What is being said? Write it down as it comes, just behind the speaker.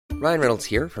Ryan Reynolds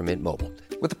here from Mint Mobile.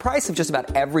 With the price of just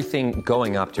about everything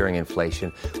going up during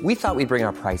inflation, we thought we'd bring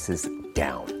our prices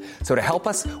down. So to help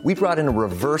us, we brought in a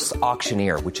reverse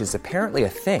auctioneer, which is apparently a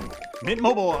thing. Mint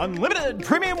Mobile Unlimited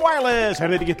Premium Wireless. How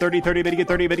to get 30, 30, bit to get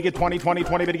 30, bit to get 20, 20,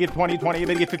 20, bit to get 20, 20,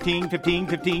 bit to get 15, 15,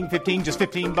 15, 15, just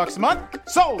 $15 a month?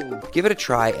 Sold! Give it a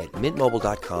try at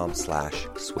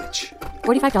mintmobile.com/switch.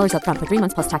 $45 up front for 3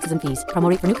 months plus taxes and fees. Promo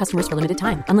rate for new customers for limited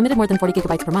time. Unlimited more than 40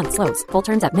 gigabytes per month. Slows full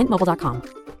terms at mintmobile.com.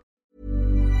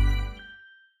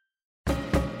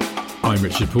 I'm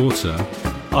Richard Porter.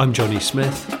 I'm Johnny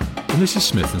Smith. And this is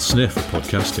Smith and Sniff, a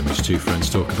podcast in which two friends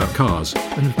talk about cars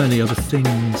and many other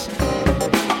things.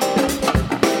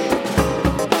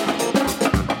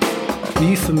 Are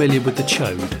you familiar with the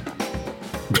chode?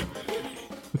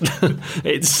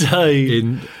 It's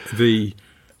in the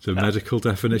medical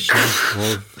definition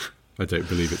of, I don't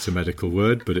believe it's a medical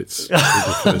word, but it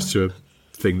refers to a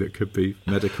thing that could be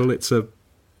medical. It's a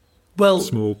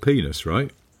small penis, right?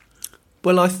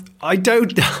 Well, I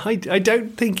don't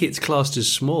think it's classed as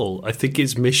small. I think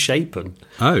it's misshapen.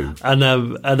 Oh, and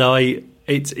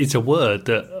it's a word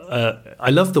that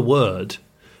I love the word,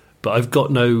 but I've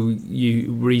got no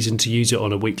reason to use it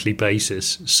on a weekly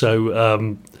basis.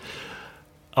 So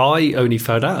I only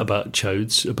found out about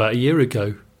chodes about a year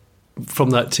ago from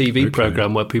that TV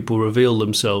program where people reveal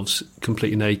themselves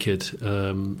completely naked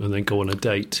and then go on a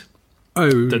date. Oh,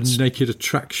 Naked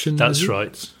Attraction. That's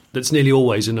right. That's nearly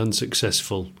always an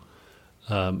unsuccessful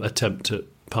attempt at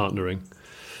partnering.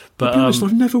 But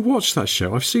I've never watched that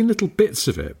show. I've seen little bits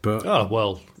of it, but I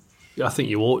think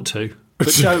you ought to.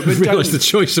 But I realised the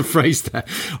choice of phrase there.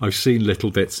 I've seen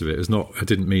little bits of it. I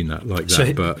didn't mean that like that.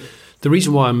 So but the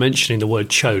reason why I'm mentioning the word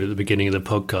chode at the beginning of the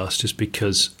podcast is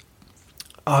because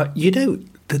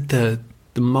the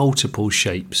multiple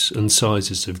shapes and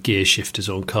sizes of gear shifters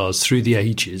on cars through the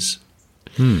ages.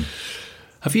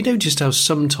 Have you noticed how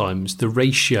sometimes the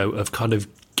ratio of kind of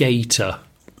gaiter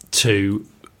to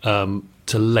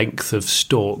length of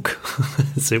stalk,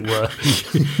 as it were?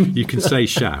 You can say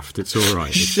shaft, it's all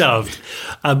right. Shaft.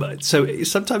 So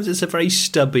sometimes it's a very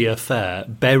stubby affair,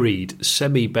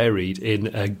 semi-buried in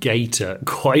a gaiter,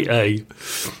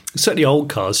 certainly old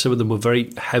cars, some of them were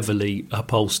very heavily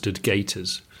upholstered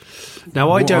gaiters.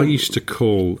 Now, I used to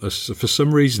call, for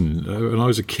some reason, when I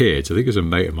was a kid, I think it was a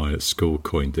mate of mine at school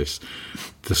coined this,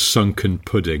 the sunken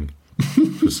pudding,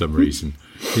 for some reason.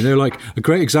 You know, like a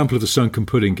great example of the sunken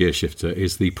pudding gear shifter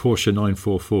is the Porsche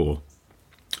 944.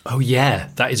 Oh, yeah,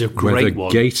 that is a great one.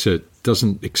 Where the gaiter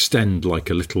doesn't extend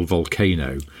like a little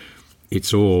volcano.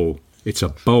 It's a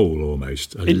bowl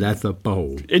almost, a leather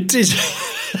bowl. It is.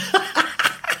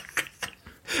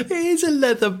 It is a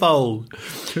leather bowl.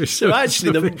 So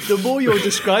actually, the more you're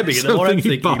describing it, the more I'm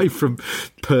thinking. You buy from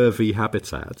Pervy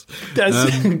Habitat.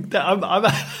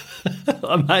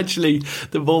 I'm actually,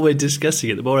 the more we're discussing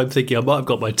it, the more I'm thinking I might have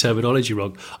got my terminology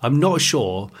wrong. I'm not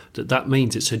sure that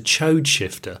means it's a chode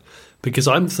shifter, because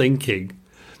I'm thinking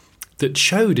that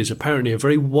chode is apparently a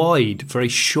very wide, very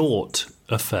short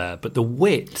affair, but the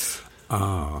width.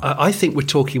 I think we're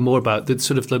talking more about the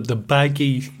sort of the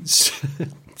baggy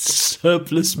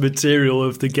surplus material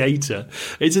of the gaiter.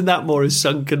 Isn't that more a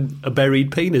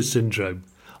buried penis syndrome?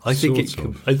 I think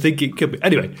it could be.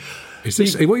 Anyway, is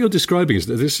this what you're describing? Is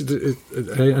this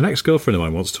an ex-girlfriend of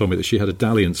mine once told me that she had a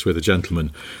dalliance with a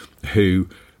gentleman who,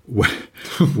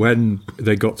 when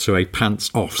they got to a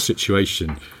pants-off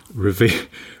situation,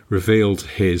 revealed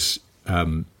his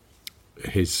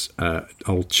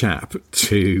old chap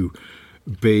to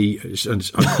be,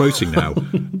 and I'm quoting now,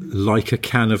 like a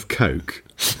can of Coke.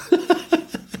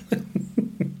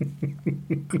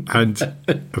 And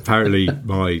apparently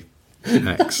my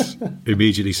ex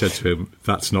immediately said to him,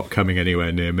 "That's not coming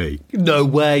anywhere near me." No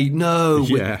way, no.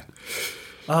 Yeah.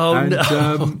 No!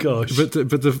 Oh gosh! But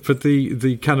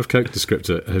the can of Coke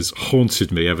descriptor has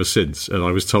haunted me ever since, and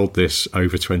I was told this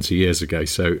over 20 years ago.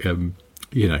 So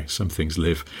some things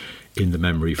live in the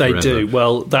memory forever. They do.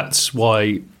 Well, that's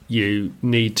why you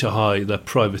need to hire the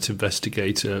private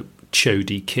investigator,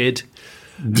 Chody Kid,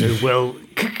 who will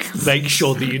make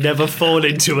sure that you never fall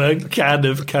into a can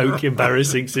of Coke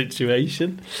embarrassing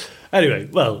situation. Anyway,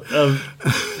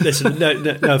 listen, no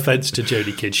offence to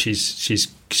Jodie Kidd. She's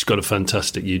got a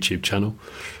fantastic YouTube channel,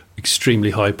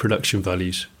 extremely high production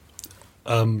values.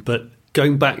 But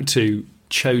going back to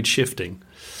chode shifting,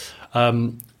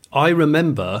 I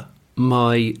remember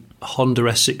my Honda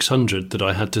S600 that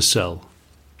I had to sell.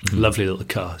 Mm-hmm. Lovely little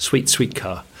car, sweet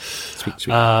car. Sweet.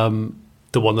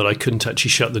 The one that I couldn't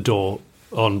actually shut the door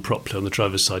on properly on the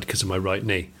driver's side because of my right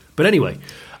knee. But anyway,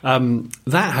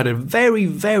 that had a very,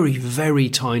 very, very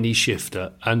tiny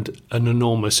shifter and an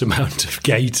enormous amount of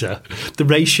gaiter. The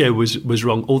ratio was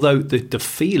wrong, although the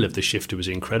feel of the shifter was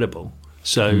incredible.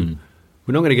 So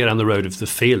we're not going to get down the road of the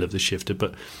feel of the shifter,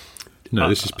 but... No,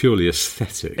 this is purely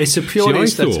aesthetic. It's a purely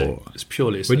aesthetic. It's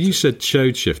purely aesthetic. When you said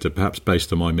chode shifter, perhaps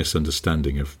based on my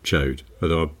misunderstanding of chode,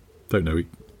 although I don't know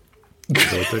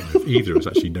if either of us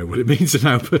actually know what it means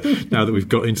now, but now that we've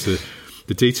got into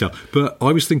the detail. But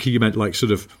I was thinking you meant like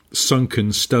sort of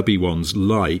sunken, stubby ones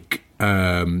like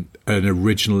an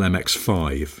original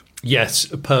MX-5.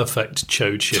 Yes, a perfect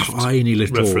chode shift. Tiny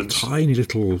reference.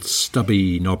 little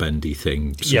stubby knob-endy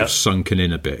thing, sort of sunken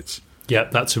in a bit. Yeah,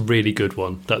 that's a really good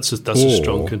one. That's a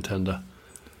strong contender.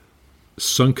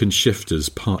 Sunken shifters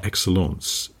par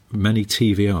excellence. Many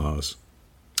TVRs.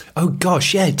 Oh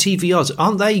gosh, yeah, TVRs,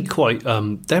 aren't they quite?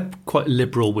 They're quite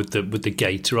liberal with the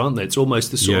gaiter, aren't they? It's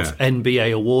almost the sort of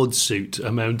NBA awards suit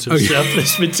amount of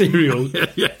surplus material.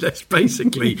 Yeah, that's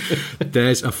basically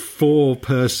there's a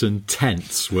 4-person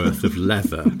tent's worth of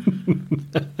leather,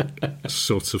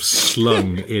 sort of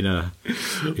slung into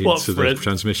the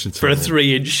transmission tunnel. For a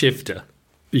 3-inch shifter.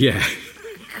 Yeah.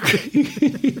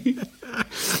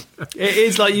 It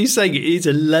is, like you saying, it is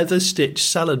a leather-stitched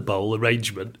salad bowl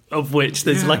arrangement of which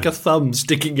there's like a thumb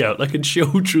sticking out, like a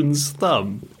children's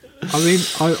thumb. I mean,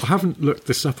 I haven't looked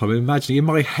this up. I'm imagining in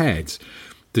my head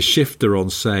the shifter on,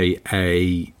 say,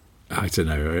 a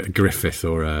Griffith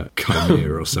or a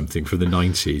Khmer or something from the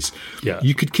 90s. Yeah.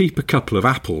 You could keep a couple of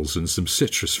apples and some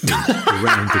citrus fruit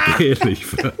around the gear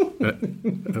leaf at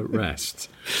rest.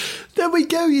 There we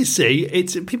go. You see,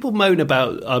 people moan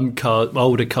about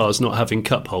older cars not having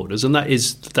cup holders, and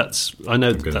that's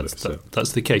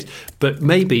the case. But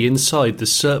maybe inside the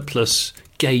surplus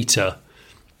gaiter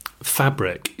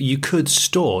fabric, you could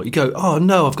store. You go, oh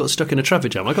no, I've got stuck in a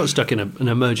traffic jam. I got stuck in an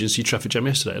emergency traffic jam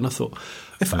yesterday, and I thought,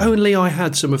 if only I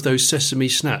had some of those sesame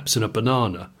snaps and a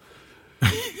banana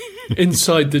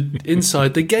inside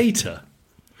the gaiter.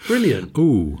 Brilliant.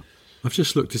 Ooh, I've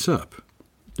just looked this up.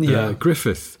 Yeah,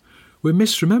 Griffith. We're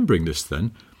misremembering this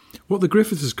then. What the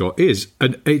Griffith has got is,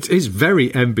 and it is very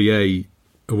NBA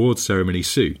award ceremony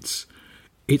suits.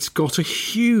 It's got a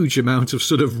huge amount of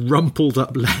sort of rumpled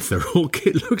up leather.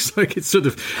 It looks like it's sort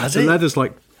of leather's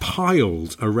like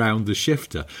piled around the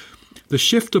shifter. The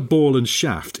shifter ball and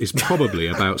shaft is probably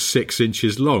about 6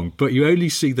 inches long, but you only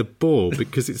see the ball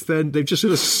because they've just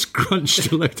sort of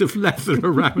scrunched a load of leather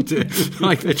around it,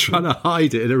 like they're trying to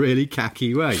hide it in a really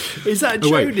tacky way. Is that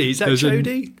Jody? Is that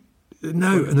Jody?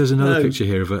 No, and there's another picture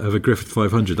here of a Griffith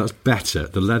 500. That's better.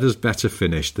 The leather's better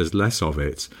finished. There's less of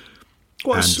it.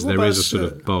 And there is a sort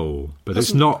of bowl, but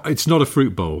it's not a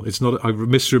fruit bowl. It's not. I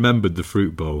misremembered the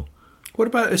fruit bowl. What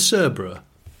about a Cerbera?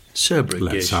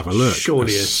 Let's have a look.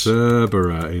 Surely a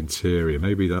Cerbera interior.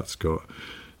 Maybe that's got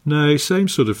same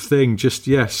sort of thing. Just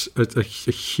a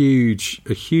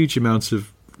huge amount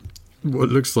of what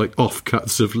looks like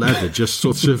offcuts of leather, just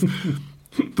sort of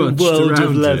bunched world around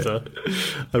of leather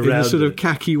in a sort of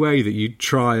khaki way that you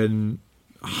try and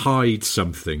hide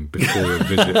something before a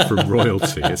visit from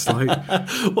royalty. It's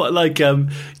like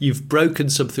you've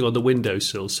broken something on the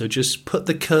windowsill, so just put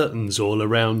the curtains all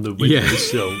around the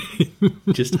windowsill.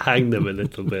 Just hang them a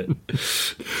little bit.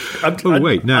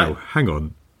 Hang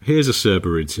on. Here's a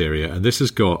Cerbera interior, and this has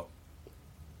got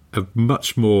a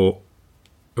much more,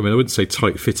 I wouldn't say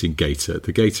tight-fitting gaiter.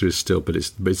 The gaiter is still, but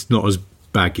it's not as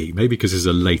baggy, maybe because it's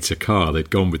a later car.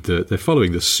 They're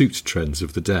following the suit trends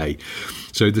of the day.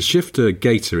 So the shifter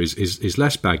gaiter is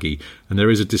less baggy, and there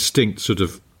is a distinct sort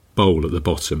of bowl at the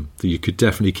bottom that you could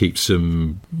definitely keep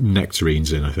some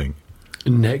nectarines in, I think.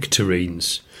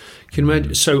 Nectarines. Can you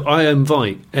imagine? So I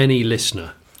invite any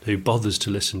listener who bothers to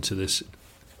listen to this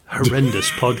horrendous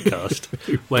podcast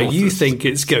where you think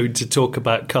it's going to talk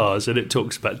about cars and it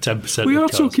talks about 10% of cars. We are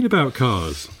talking about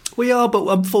cars. We are, but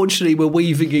unfortunately we're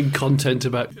weaving in content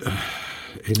about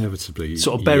inevitably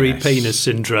sort of buried penis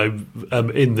syndrome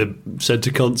in the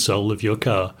centre console of your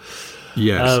car.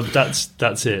 Yes.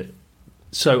 That's it.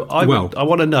 So I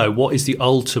want to know, what is the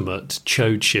ultimate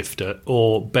chode shifter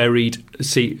or buried...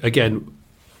 See, again,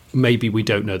 maybe we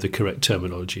don't know the correct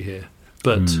terminology here,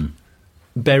 but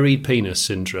buried penis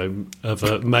syndrome of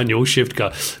a manual shift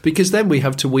car, because then we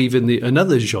have to weave in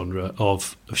another genre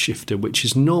of shifter, which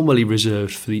is normally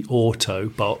reserved for the auto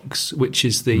box, which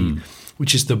is the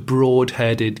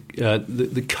broad-headed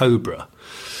the Cobra,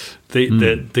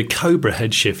 the Cobra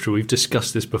head shifter. We've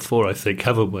discussed this before, I think,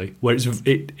 haven't we? Where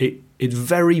it's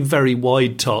very, very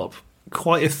wide top,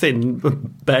 quite a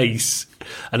thin base,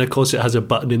 and of course it has a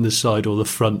button in the side or the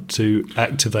front to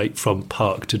activate from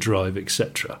park to drive,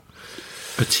 etc.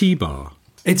 A T-bar.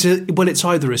 It's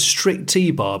either a strict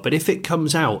T-bar, but if it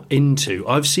comes out into,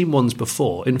 I've seen ones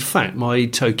before. In fact, my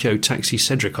Tokyo Taxi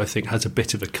Cedric, I think, has a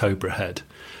bit of a Cobra head.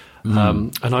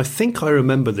 And I think I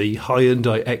remember the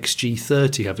Hyundai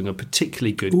XG30 having a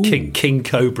particularly good King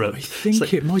Cobra. I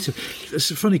think it might have.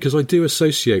 It's funny because I do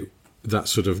associate that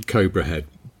sort of Cobra head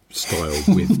style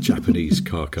with Japanese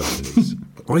car companies.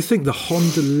 I think the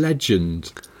Honda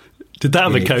Legend... Did that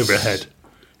have a Cobra head?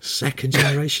 Second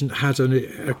generation had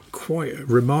a quite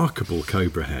remarkable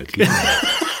Cobra head.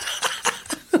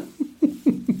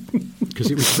 Because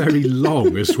it was very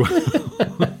long as well.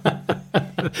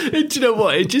 Do you know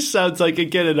what? It just sounds like,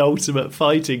 again, an ultimate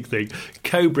fighting thing.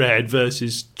 Cobra head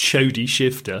versus Chody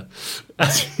shifter.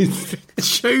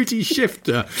 Chody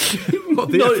shifter?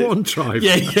 What, the F1 driver?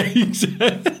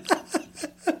 Yeah.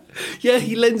 Yeah,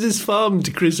 he lends his farm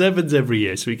to Chris Evans every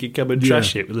year so he can come and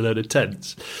trash it with a load of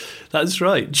tents. That's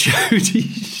right, Chody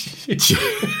shifter.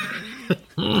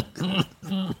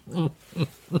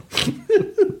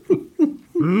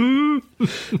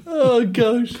 Oh,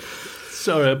 gosh.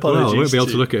 Sorry, apologies. Well, I won't be able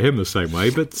to look at him the same way,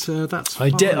 but that's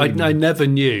fine. I never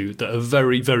knew that a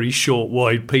very, very short,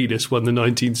 wide penis won the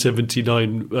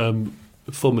 1979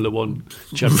 Formula One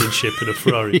championship in a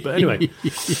Ferrari. But anyway,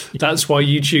 that's why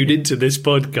you tuned into this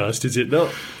podcast, is it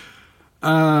not?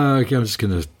 I'm just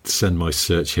going to send my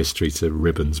search history to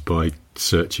Ribbons by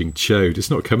searching Chode.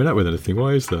 It's not coming up with anything.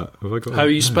 Why is that? Have I got? How are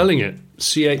you spelling it?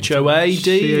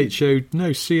 C-H-O-A-D?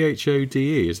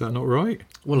 C-H-O-D-E. Is that not right?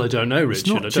 Well, I don't know,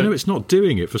 Richard. Do you know it's not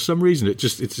doing it for some reason?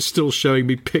 It's still showing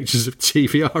me pictures of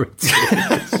TVR.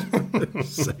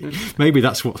 Maybe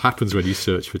that's what happens when you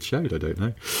search for Chode. I don't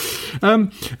know.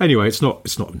 Anyway, it's not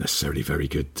necessarily very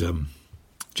good. Do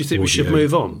you think we should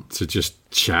move on to just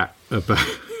chat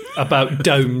about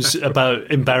domes, about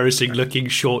embarrassing looking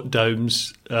short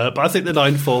domes? But I think the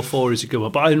 944 is a good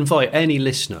one. But I invite any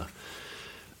listener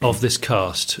of this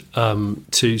cast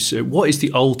to what is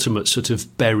the ultimate sort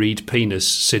of buried penis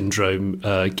syndrome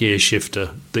gear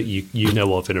shifter that you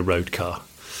know of in a road car?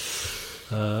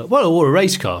 Or a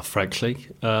race car, frankly.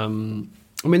 I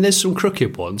mean, there's some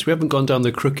crooked ones. We haven't gone down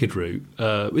the crooked route.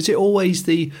 Is it always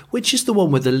which is the one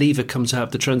where the lever comes out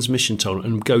of the transmission tunnel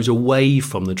and goes away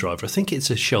from the driver? I think it's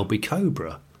a Shelby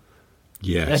Cobra.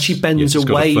 Yes. It actually bends it's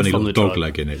away got a funny from the dog driver.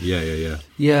 leg in it. Yeah.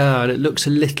 Yeah, and it looks a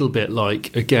little bit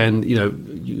like, again,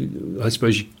 I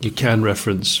suppose you can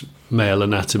reference male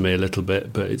anatomy a little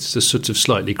bit, but it's a sort of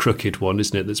slightly crooked one,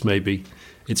 isn't it? That's maybe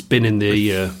it's been in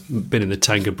the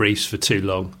Tanga briefs for too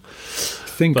long. I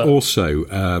think also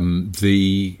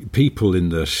the people in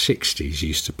the 60s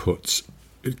used to put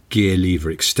gear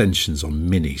lever extensions on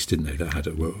Minis, didn't they?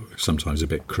 That were sometimes a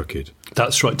bit crooked.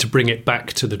 That's right, to bring it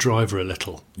back to the driver a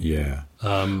little. Yeah.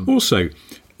 Also,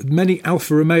 many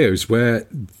Alfa Romeos where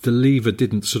the lever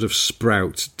didn't sort of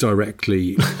sprout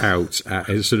directly out,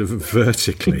 sort of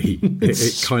vertically.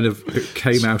 It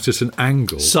came out at an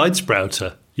angle. Side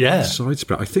sprouter. Yeah. Side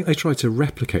sprout. I think they tried to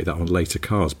replicate that on later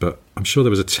cars, but I'm sure there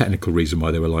was a technical reason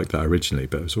why they were like that originally,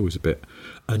 but it was always a bit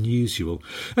unusual.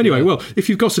 Anyway, well, if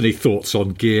you've got any thoughts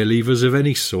on gear levers of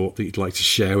any sort that you'd like to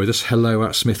share with us,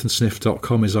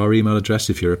 hello@smithandsniff.com is our email address.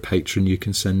 If you're a patron, you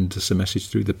can send us a message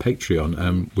through the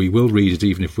Patreon. We will read it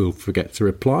even if we'll forget to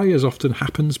reply, as often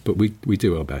happens, but we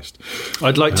do our best.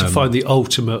 I'd like to find the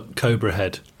ultimate Cobra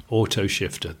head auto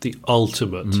shifter, the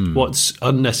ultimate. What's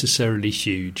unnecessarily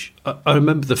huge. I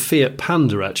remember the Fiat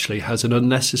Panda actually has an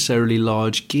unnecessarily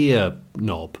large gear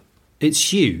knob.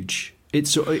 It's huge.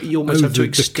 You almost have to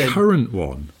extend. The current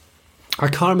one. I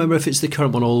can't remember if it's the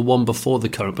current one or the one before the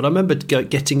current, but I remember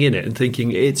getting in it and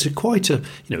thinking it's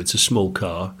it's a small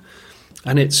car,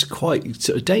 and it's quite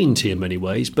sort of dainty in many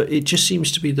ways. But it just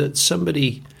seems to be that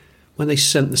somebody, when they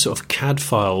sent the sort of CAD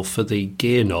file for the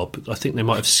gear knob, I think they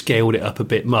might have scaled it up a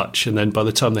bit much, and then by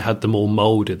the time they had them all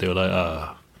moulded, they were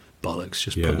like, bollocks,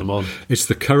 just put them on. It's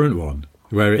the current one.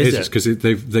 Where it is because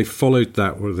they've followed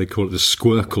that, what do they call it, the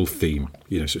Squircle theme,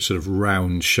 so it's sort of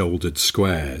round-shouldered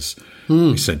squares,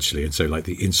 essentially, and so like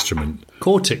the instrument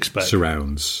Quartic spec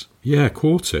surrounds. Yeah,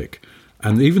 Quartic.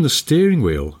 And even the steering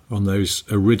wheel on those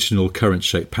original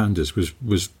current-shaped Pandas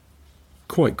was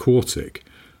quite Quartic.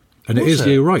 And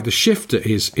you're right, the shifter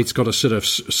it's got a sort of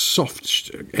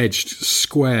soft-edged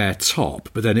square top,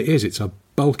 but then it's a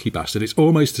bulky bastard. It's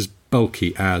almost as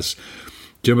bulky as...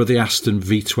 Do you remember the Aston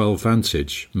V12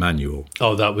 Vantage manual?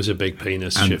 Oh, that was a big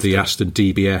penis and shifter. The Aston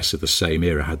DBS of the same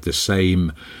era had the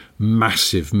same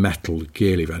massive metal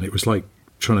gear lever, and it was like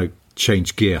trying to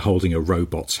change gear holding a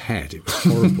robot's head. It was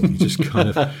horrible. You just kind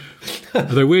of...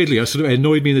 Although weirdly, it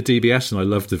annoyed me in the DBS, and I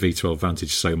loved the V12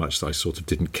 Vantage so much that I sort of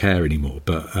didn't care anymore.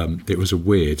 But it was a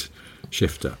weird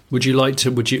shifter. Would you like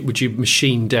to? Would you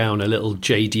machine down a little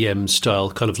JDM style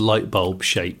kind of light bulb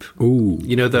shape? Ooh,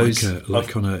 you know those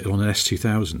like on an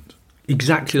S2000.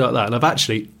 Exactly like that. And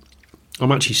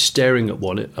I'm actually staring at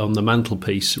one on the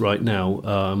mantelpiece right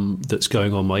now. That's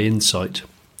going on my Insight.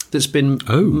 That's been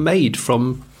made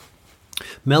from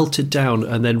melted down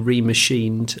and then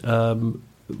remachined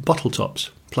bottle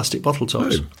tops, plastic bottle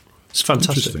tops. Oh, it's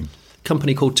fantastic.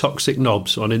 Company called Toxic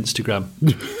Knobs on Instagram.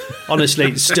 Honestly,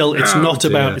 it's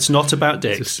not about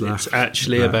dicks. It's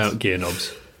actually about gear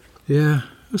knobs. Yeah,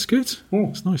 that's good.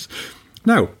 That's nice.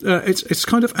 Now, it's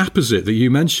kind of apposite that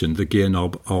you mentioned the gear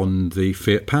knob on the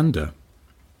Fiat Panda,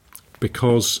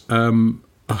 because I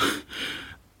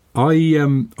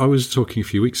was talking a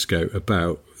few weeks ago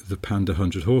about the Panda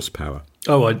 100 horsepower.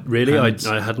 Oh, I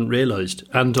hadn't realised.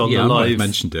 And on the live,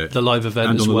 mentioned it. The live event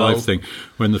and as on well. The live thing,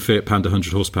 when the Fiat Panda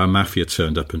 100 horsepower mafia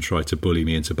turned up and tried to bully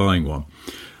me into buying one.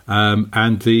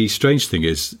 And the strange thing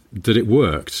is that it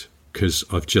worked, because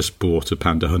I've just bought a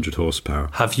Panda 100 horsepower.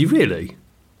 Have you really?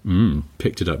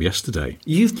 Picked it up yesterday.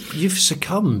 You've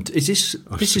succumbed. Is this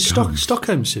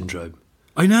Stockholm syndrome?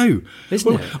 I know.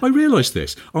 Isn't it? I realised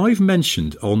this. I've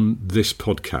mentioned on this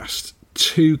podcast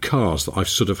 2 cars that I've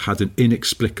sort of had an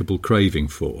inexplicable craving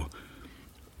for.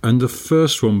 And the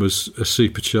first one was a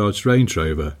supercharged Range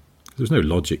Rover. There was no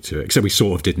logic to it, except we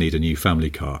sort of did need a new family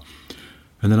car.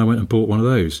 And then I went and bought one of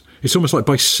those. It's almost like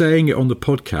by saying it on the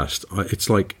podcast,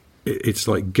 it's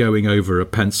like going over a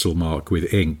pencil mark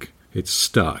with ink. It's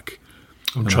stuck.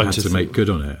 I'm trying to make good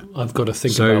on it. I've got to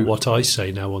think about what I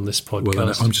say now on this podcast.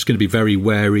 Well, I'm just going to be very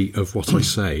wary of what I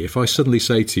say. If I suddenly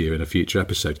say to you in a future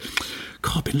episode,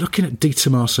 God, I've been looking at Di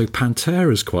Tommaso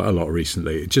Panteras quite a lot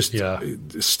recently. Just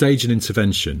stage an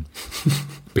intervention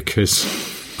because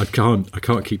I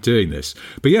can't keep doing this.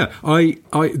 But yeah,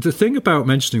 the thing about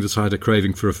mentioning that I had a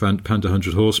craving for a Panda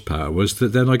 100 horsepower was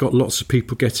that then I got lots of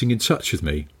people getting in touch with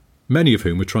me, many of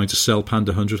whom were trying to sell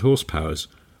Panda 100 horsepowers.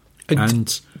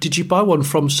 And did you buy one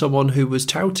from someone who was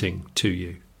touting to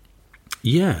you?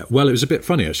 Yeah, well, it was a bit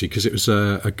funny actually, because it was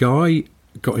a guy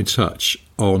got in touch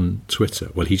on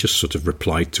Twitter. Well, he just sort of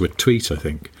replied to a tweet, I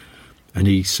think, and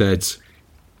he said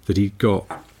that he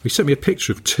sent me a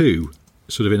picture of 2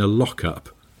 sort of in a lockup,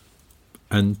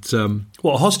 and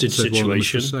what, a hostage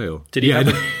situation? For sale. Did he have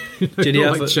did he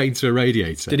have chained to a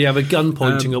radiator? Did he have a gun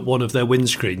pointing at one of their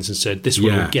windscreens and said, "This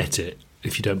one will get it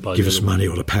if you don't buy"? Give us money,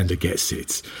 or the Panda gets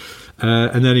it.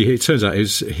 And then it turns out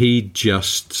he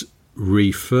just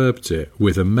refurbed it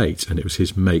with a mate, and it was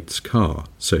his mate's car.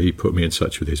 So he put me in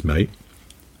touch with his mate,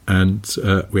 and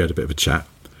we had a bit of a chat.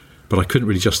 But I couldn't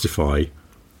really justify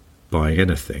buying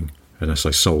anything unless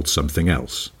I sold something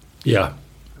else. Yeah.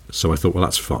 So I thought, well,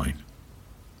 that's fine.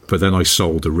 But then I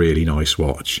sold a really nice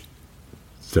watch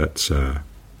that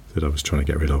I was trying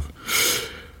to get rid of.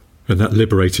 And that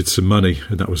liberated some money,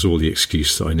 and that was all the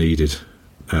excuse that I needed.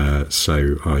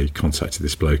 So I contacted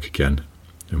this bloke again,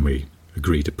 and we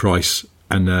agreed a price,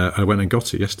 and I went and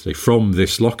got it yesterday from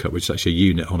this lockup, which is actually a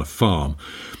unit on a farm.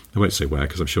 I won't say where,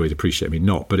 because I'm sure he'd appreciate me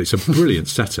not, but it's a brilliant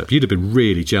setup. You'd have been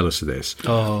really jealous of this.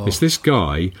 Oh. It's this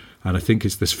guy, and I think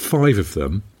there's 5 of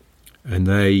them, and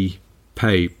they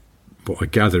pay what I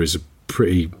gather is a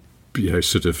pretty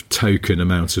sort of token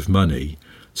amount of money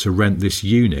to rent this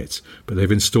unit, but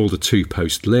they've installed a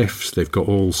 2-post lift. They've got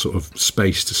all sort of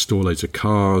space to store loads of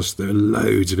cars. There are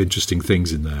loads of interesting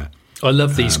things in there. I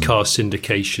love these car storage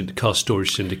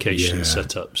syndication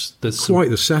setups. There's quite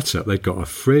the setup. They've got a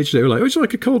fridge. They were like, "Oh, it's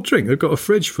like a cold drink." They've got a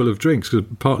fridge full of drinks,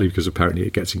 partly because apparently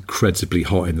it gets incredibly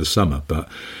hot in the summer,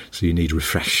 so you need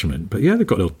refreshment. But yeah, they've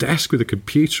got a little desk with a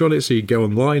computer on it, so you can go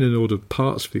online and order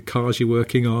parts for the cars you're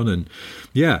working on, and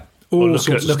yeah. All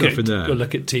sorts of stuff in there.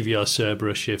 Look at TVR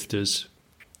Cerberus shifters.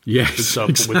 Yes, for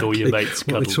example, exactly. With all your mates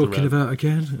cuddled What are they talking around. about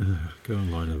again? Go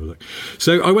online and have a look.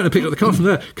 So I went and picked up the car from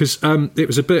there, because it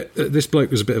was a bit. This bloke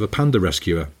was a bit of a panda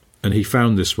rescuer, and he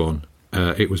found this one.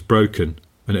 It was broken,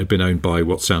 and it had been owned by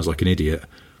what sounds like an idiot,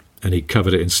 and he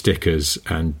covered it in stickers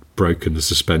and broken the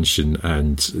suspension,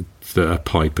 and the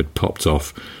pipe had popped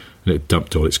off, and it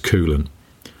dumped all its coolant.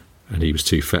 And he was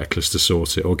too feckless to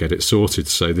sort it or get it sorted.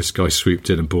 So this guy swooped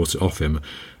in and bought it off him,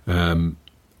 and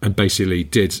basically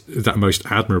did that most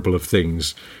admirable of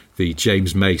things, the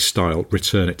James May style,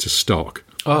 return it to stock.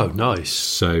 Oh, nice.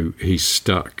 So he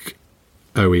stuck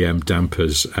OEM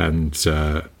dampers and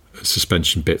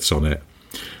suspension bits on it,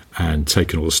 and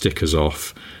taken all the stickers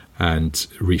off, and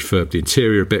refurbed the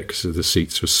interior a bit because the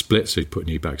seats were split, so he'd put a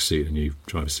new back seat, a new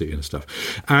driver's seat and stuff.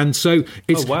 And so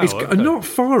it's not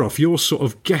far off your sort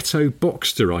of ghetto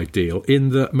Boxster ideal in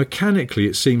that mechanically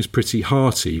it seems pretty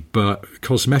hearty, but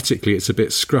cosmetically it's a bit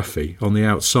scruffy on the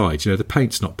outside. You know, the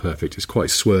paint's not perfect, it's quite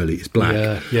swirly, it's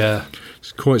black. Yeah.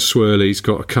 It's quite swirly, it's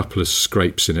got a couple of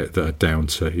scrapes in it that are down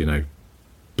to, you know,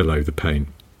 below the paint.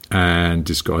 And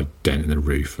it's got a dent in the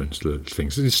roof and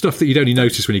things. It's stuff that you'd only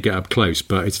notice when you get up close,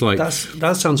 but it's like...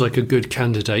 That sounds like a good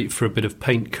candidate for a bit of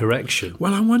paint correction.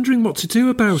 Well, I'm wondering what to do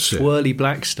about it. Swirly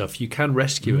black stuff, you can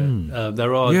rescue it.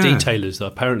 There are detailers that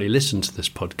apparently listen to this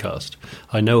podcast.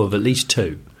 I know of at least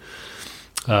 2.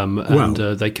 And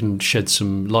they can shed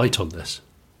some light on this.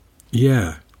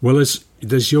 Yeah. Well,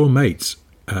 there's your mate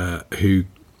who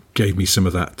gave me some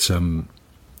of that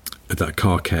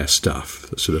car care stuff,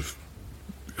 that sort of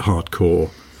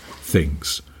hardcore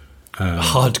things.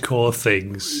 Hardcore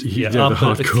things. Yeah,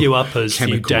 a few uppers, a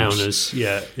few chemicals.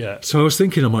 downers. Yeah. So I was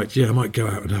thinking I might go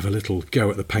out and have a little go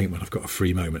at the paint when I've got a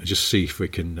free moment and just see if we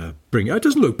can bring it. It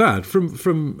doesn't look bad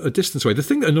from a distance away. The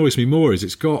thing that annoys me more is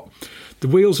the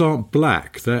wheels aren't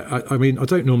black. I mean, I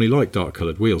don't normally like dark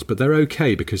coloured wheels, but they're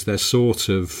okay because they're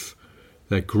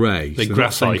grey. They're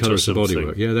graphite or something.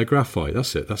 Bodywork. Yeah, they're graphite.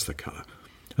 That's it. That's the colour.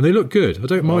 And they look good. I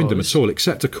don't mind them at all,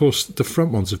 except, of course, the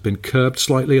front ones have been curbed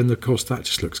slightly, and, of course, that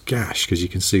just looks gash because you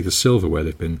can see the silver where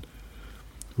they've been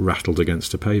rattled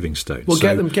against a paving stone. Well,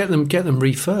 get them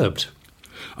refurbed.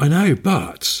 I know,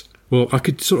 but... Well, I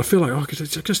could sort of feel like I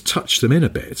could just touch them in a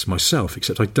bit myself,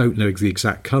 except I don't know the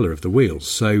exact colour of the wheels.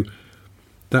 So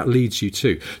that leads you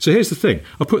to... So here's the thing.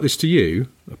 I'll put this to you.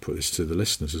 I'll put this to the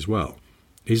listeners as well.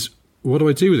 Is what do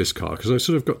I do with this car? Because I've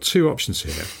sort of got 2 options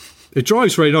here. It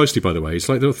drives very nicely, by the way. It's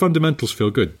like the fundamentals feel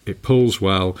good. It pulls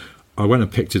well. I went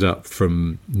and picked it up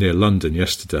from near London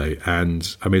yesterday,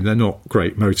 and I mean, they're not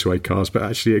great motorway cars, but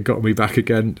actually it got me back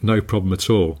again, no problem at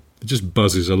all. It just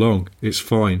buzzes along. It's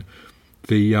fine.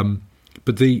 It was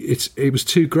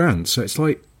 £2,000, so it's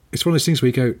like, it's one of those things where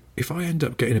you go, if I end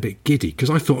up getting a bit giddy, because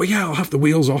I thought, I'll have the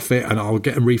wheels off it and I'll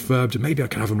get them refurbed, and maybe I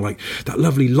can have them like that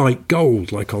lovely light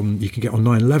gold, like you can get on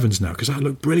 911s now, because that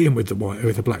look brilliant with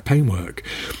the black paintwork.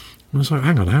 And I was like,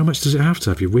 hang on, how much does it have to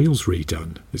have your wheels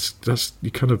redone? You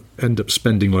kind of end up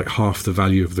spending like half the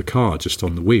value of the car just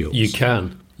on the wheels. You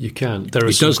can. It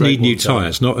does need new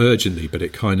tyres, not urgently, but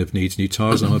it kind of needs new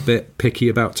tyres. I'm a bit picky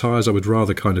about tyres. I would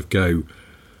rather kind of go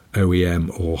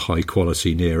OEM or high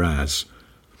quality near as.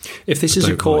 If this is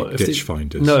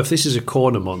finders. If this is a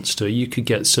corner monster, you could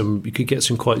get some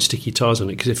quite sticky tyres on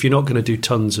it, because if you're not going to do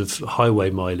tons of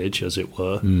highway mileage, as it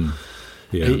were,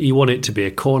 you want it to be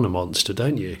a corner monster,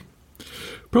 don't you?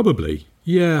 Probably,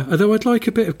 yeah. Although I'd like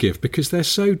a bit of give, because they're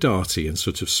so darty and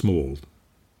sort of small.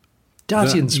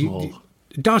 Darty and small.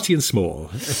 Darty and small.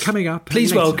 Coming up.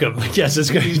 Please welcome. Yes, I was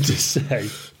going to say.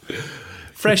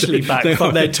 Freshly back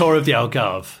from their tour of the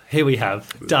Algarve, here we have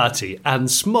Darty and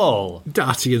Small.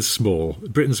 Darty and Small,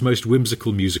 Britain's most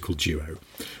whimsical musical duo.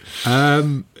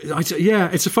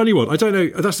 It's a funny one. I don't know.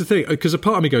 That's the thing, because a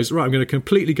part of me goes, right, I'm going to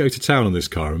completely go to town on this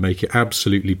car and make it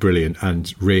absolutely brilliant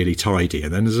and really tidy.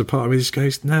 And then there's a part of me that just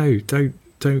goes, no,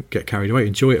 don't get carried away.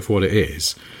 Enjoy it for what it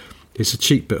is. It's a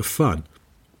cheap bit of fun.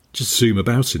 Just zoom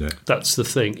about in it. That's the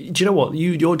thing. Do you know what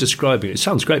you're describing? It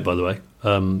sounds great, by the way.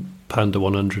 Panda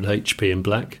 100 HP in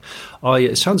black.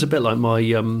 It sounds a bit like my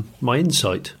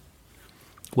Insight,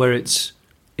 where it's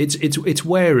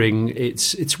wearing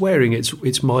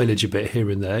its mileage a bit here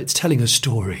and there. It's telling a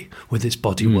story with its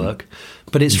bodywork,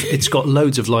 but it's got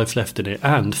loads of life left in it.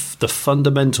 And the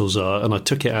fundamentals are, and I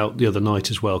took it out the other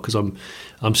night as well, because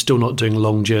I'm still not doing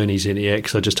long journeys in it yet,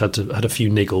 because I just had a few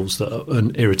niggles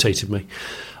that irritated me.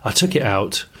 I took it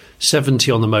out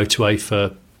 70 on the motorway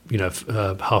for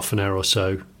half an hour or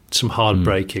so, some hard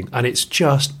braking, and it's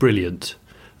just brilliant.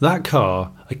 That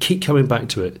car, I keep coming back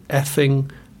to it,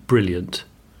 effing brilliant.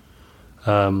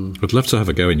 I'd love to have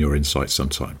a go in your Insight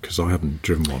sometime, because I haven't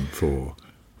driven one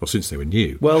since they were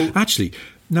new. Well, actually,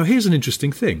 now here's an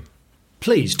interesting thing.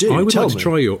 Please do. I'd like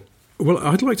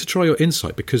to try your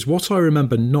Insight, because what I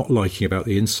remember not liking about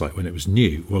the Insight when it was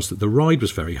new was that the ride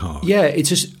was very hard. Yeah, it's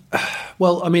just.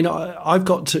 Well, I mean, I've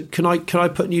got to. Can I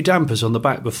put new dampers on the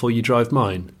back before you drive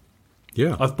mine?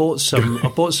 Yeah, I've bought some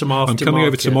aftermarket. I'm coming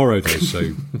over tomorrow, though,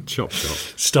 so chop.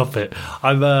 Stop it!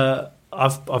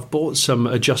 I've bought some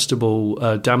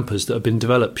adjustable dampers that have been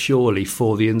developed purely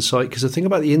for the Insight, because the thing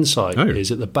about the Insight is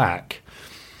at the back.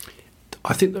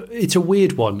 I think it's a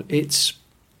weird one.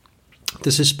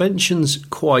 The suspension's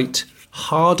quite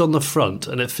hard on the front,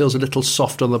 and it feels a little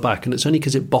soft on the back, and it's only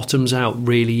because it bottoms out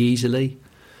really easily.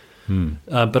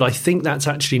 But I think that's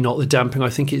actually not the damping. I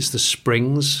think it's the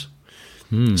springs.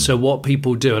 So what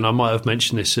people do, and I might have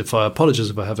mentioned this, if I apologise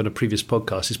if I have in a previous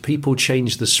podcast, is people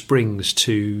change the springs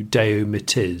to Deo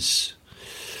Matiz.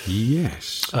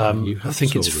 Yes. I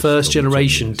think it's first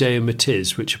generation Deo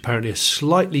Matiz, which apparently are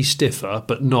slightly stiffer,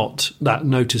 but not that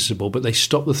noticeable. But they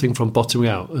stop the thing from bottoming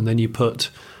out, and then you put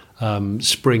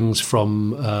springs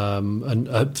from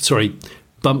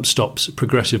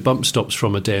progressive bump stops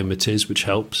from a Deo Matiz, which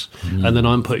helps. And then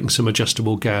I'm putting some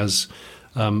adjustable gas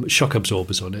shock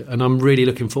absorbers on it, and I'm really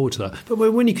looking forward to that. But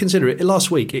when you consider it,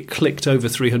 last week it clicked over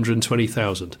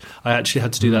 320,000. I actually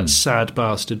had to do that sad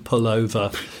bastard pull over,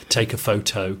 take a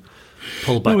photo,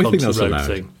 pull back onto the road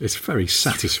thing. It's very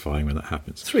satisfying when that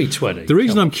happens. 320. The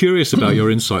reason I'm curious about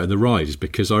your insight on the ride is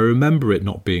because I remember it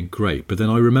not being great, but then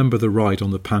I remember the ride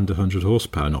on the Panda 100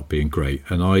 horsepower not being great,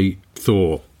 and I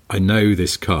thought, I know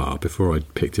this car. Before I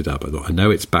picked it up, I thought, I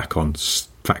know it's back on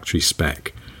factory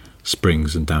spec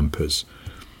springs and dampers.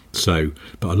 So,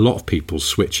 but a lot of people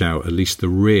switch out at least the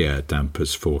rear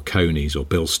dampers for Konis or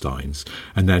Bilsteins,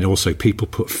 and then also people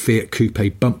put Fiat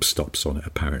Coupe bump stops on it,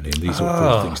 apparently, and these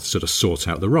are things to sort of sort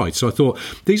out the ride. So I thought,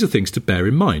 these are things to bear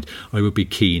in mind. I would be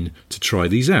keen to try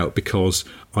these out because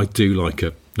I do like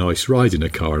a nice ride in a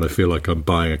car, and I feel like I'm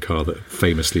buying a car that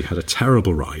famously had a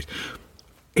terrible ride.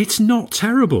 It's not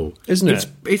terrible, isn't it?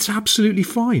 It's absolutely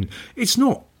fine. It's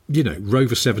not,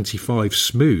 Rover 75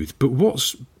 smooth, but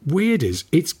what's weird is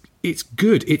it's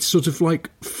good. It's sort of like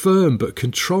firm but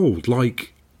controlled,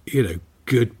 like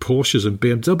good Porsches and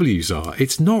BMWs are.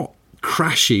 It's not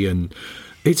crashy, and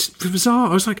it's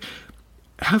bizarre. I was like,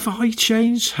 have I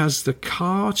changed? Has the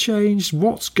car changed?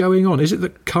 What's going on? Is it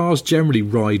that cars generally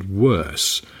ride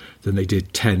worse than they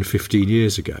did 10, 15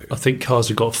 years ago? I think cars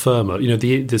have got firmer.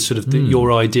 The sort of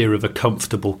your idea of a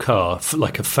comfortable car,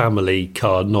 like a family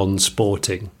car,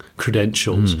 non-sporting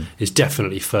credentials, is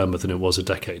definitely firmer than it was a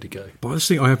decade ago. But I just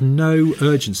think I have no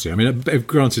urgency. I mean,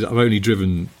 granted, I've only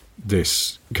driven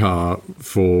this car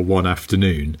for one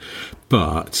afternoon,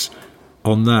 but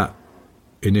on that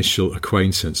initial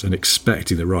acquaintance and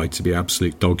expecting the ride to be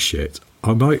absolute dog shit,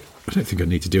 I don't think I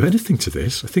need to do anything to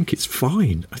this. I think it's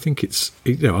fine. I think it's,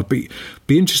 I'd be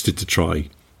interested to try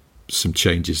some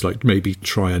changes, like maybe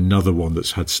try another one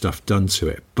that's had stuff done to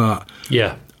it. But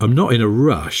yeah, I'm not in a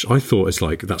rush. I thought it's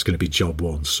like, that's going to be job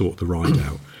one, sort the ride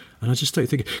out. And I just don't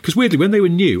think, because weirdly, when they were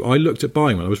new, I looked at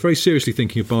buying one. I was very seriously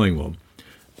thinking of buying one.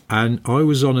 And I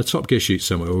was on a Top Gear shoot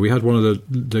somewhere where we had one of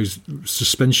those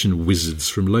suspension wizards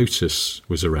from Lotus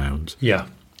was around. Yeah.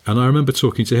 And I remember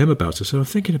talking to him about it. So I'm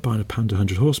thinking of buying a Panda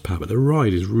 100 horsepower, but the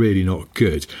ride is really not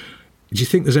good. Do you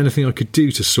think there's anything I could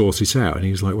do to sort it out? And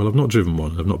he was like, well, I've not driven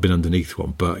one. I've not been underneath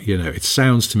one. But, it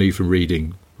sounds to me from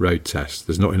reading road tests,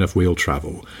 there's not enough wheel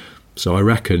travel. So I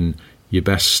reckon your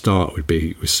best start would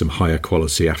be with some higher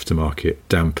quality aftermarket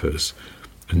dampers.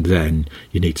 And then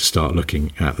you need to start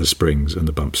looking at the springs and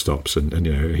the bump stops. And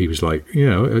he was like,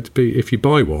 if you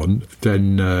buy one,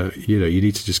 then, you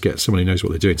need to just get someone who knows what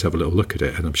they're doing to have a little look at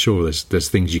it. And I'm sure there's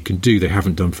things you can do they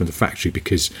haven't done from the factory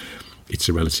because it's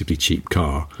a relatively cheap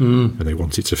car and they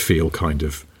want it to feel kind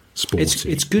of sporty.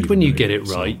 It's good when you get it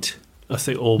right, I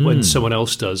think, or when someone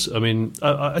else does. I mean,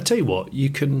 I tell you what, you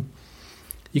can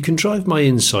drive my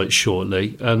Insight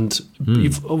shortly, and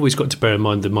you've always got to bear in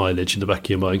mind the mileage in the back of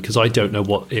your mind, because I don't know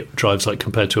what it drives like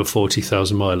compared to a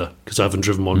 40,000 miler, because I haven't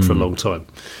driven one for a long time.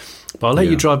 But I'll let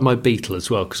you drive my Beetle as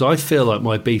well, because I feel like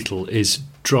my Beetle is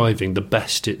driving the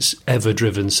best it's ever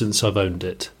driven since I've owned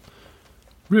it.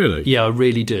 Really? Yeah, I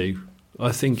really do.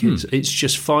 I think it's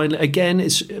just fine. Again,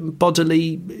 it's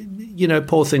bodily,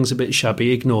 poor thing's a bit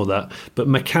shabby, ignore that. But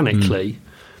mechanically,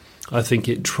 I think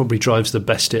it probably drives the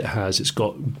best it has. It's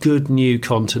got good new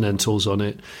Continentals on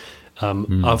it.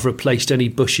 I've replaced any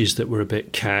bushes that were a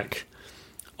bit cack.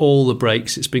 All the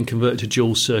brakes, it's been converted to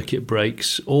dual circuit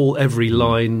brakes. Every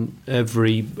line,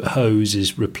 every hose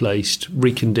is replaced,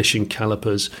 reconditioned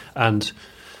calipers, and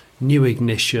new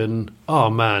ignition.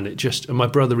 Oh man, and my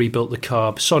brother rebuilt the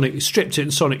car, stripped it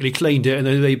and sonically cleaned it, and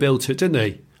then they built it, didn't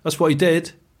he? That's what he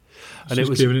did. And it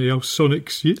was giving it the old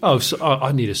Sonics. Yeah. Oh, so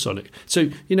I need a Sonic.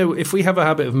 So, if we have a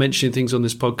habit of mentioning things on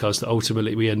this podcast that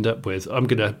ultimately we end up with, I'm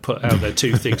going to put out there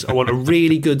two things. I want a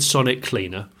really good Sonic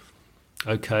cleaner,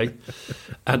 okay,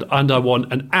 and I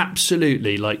want an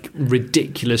absolutely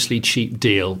ridiculously cheap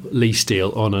lease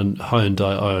deal on a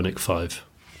Hyundai Ioniq 5.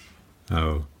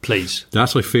 Oh, please.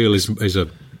 That I feel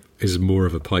is more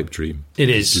of a pipe dream. It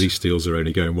is. Lease deals are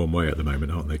only going one way at the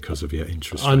moment, aren't they, because of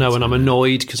interest rates? I know, and I'm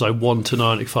annoyed because I want an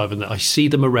Ioniq 5 and I see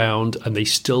them around and they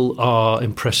still are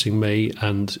impressing me,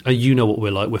 and you know what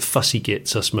we're like. We're fussy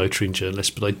gits, us motoring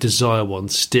journalists, but I desire one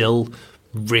still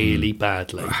really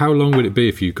badly. How long would it be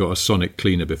if you got a Sonic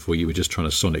cleaner before you were just trying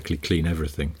to sonically clean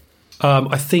everything?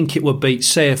 I think it would be,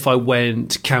 say, if I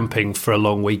went camping for a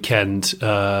long weekend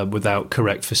without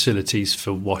correct facilities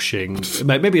for washing,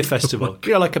 maybe a festival,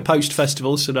 like a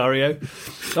post-festival scenario.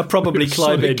 I'd probably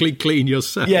climb in. Sonically clean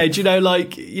yourself. Yeah, do you know,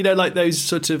 like those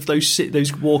sort of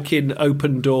those walk-in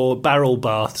open door barrel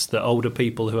baths that older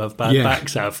people who have bad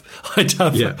backs have. I'd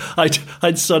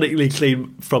sonically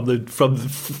clean from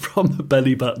the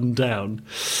belly button down,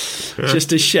 just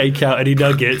to shake out any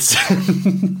nuggets.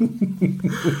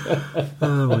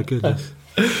 Oh my goodness!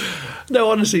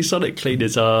 No, honestly, sonic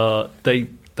cleaners they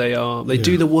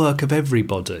do the work of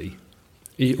everybody.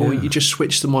 Or you just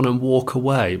switch them on and walk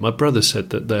away. My brother said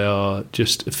that they are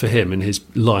just, for him in his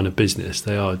line of business,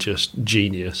 they are just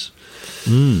genius.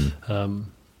 They're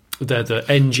the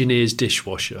engineer's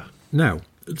dishwasher. Now,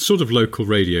 sort of local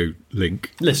radio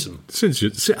link. Listen, Since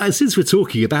we're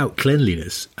talking about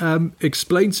cleanliness,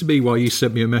 explain to me why you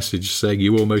sent me a message saying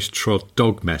you almost trod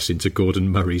dog mess into Gordon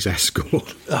Murray's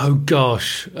Escort. oh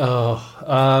gosh,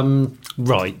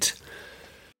 right.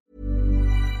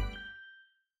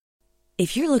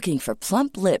 If you're looking for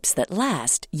plump lips that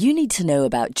last, you need to know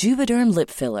about Juvederm lip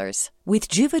fillers. With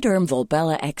Juvederm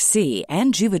Volbella XC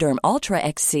and Juvederm Ultra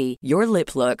XC, your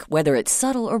lip look, whether it's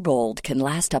subtle or bold, can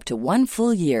last up to 1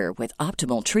 full year with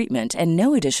optimal treatment and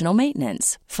no additional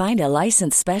maintenance. Find a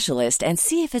licensed specialist and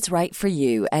see if it's right for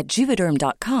you at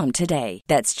Juvederm.com today.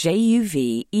 That's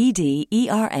JUVEDERM.com.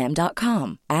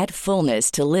 Add fullness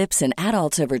to lips in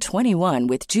adults over 21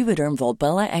 with Juvederm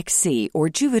Volbella XC or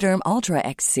Juvederm Ultra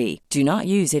XC. Do not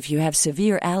use if you have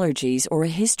severe allergies or a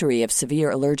history of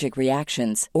severe allergic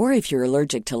reactions, or if you're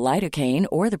allergic to lidocaine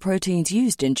or the proteins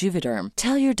used in Juvederm.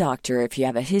 Tell your doctor if you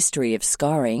have a history of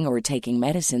scarring or taking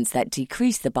medicines that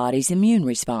decrease the body's immune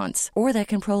response or that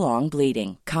can prolong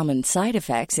bleeding. Common side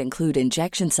effects include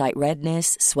injection site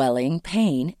redness, swelling,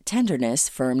 pain, tenderness,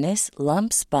 firmness,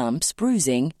 lumps, bumps,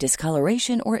 bruising,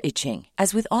 discoloration, or itching.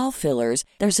 As with all fillers,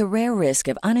 there's a rare risk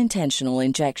of unintentional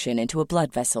injection into a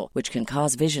blood vessel, which can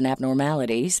cause vision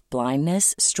abnormalities,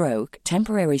 blindness, stroke,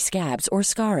 temporary scabs, or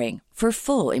scarring. For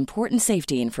full, important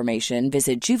safety information,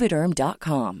 visit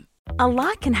Juvederm.com. A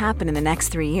lot can happen in the next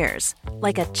 3 years.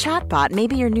 Like a chatbot may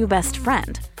be your new best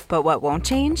friend. But what won't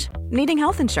change? Needing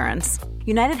health insurance.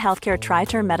 United Healthcare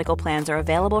Tri-Term Medical Plans are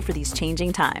available for these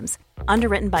changing times.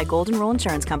 Underwritten by Golden Rule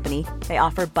Insurance Company, they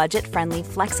offer budget-friendly,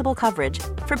 flexible coverage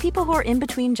for people who are in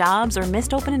between jobs or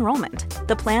missed open enrollment.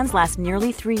 The plans last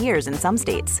nearly 3 years in some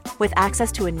states, with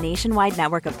access to a nationwide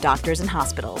network of doctors and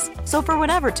hospitals. So for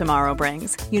whatever tomorrow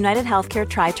brings, United Healthcare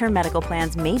Tri-Term Medical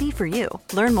Plans may be for you.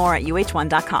 Learn more at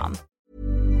uh1.com.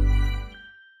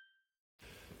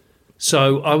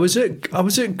 So I was at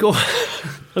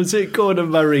Gordon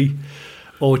Murray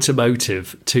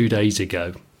Automotive 2 days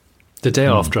ago. The day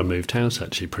after I moved house,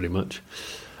 actually, pretty much.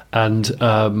 And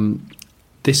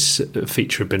this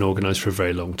feature had been organised for a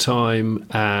very long time.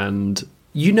 And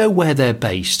you know where they're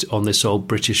based, on this old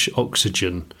British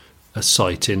Oxygen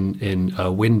site in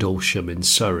Windlesham in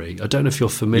Surrey. I don't know if you're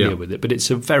familiar with it, but it's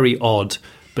a very odd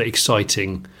but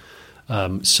exciting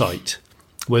site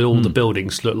where all the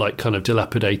buildings look like kind of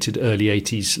dilapidated early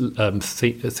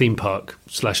 80s theme park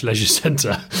 / leisure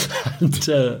centre. And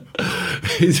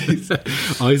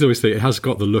I always think it has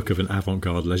got the look of an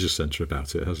avant-garde leisure centre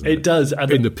about it, hasn't it? It does.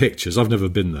 And in the pictures. I've never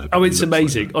been there. Oh, it's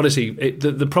amazing. Like honestly,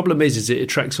 the problem is it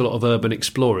attracts a lot of urban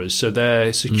explorers, so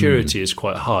their security is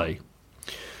quite high.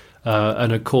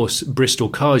 And of course, Bristol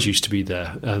cars used to be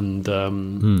there, and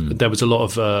there was a lot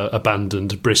of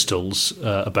abandoned Bristols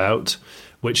about,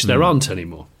 which there aren't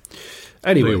anymore.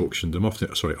 Anyway, they auctioned them off.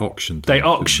 Auctioned. They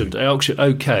auctioned.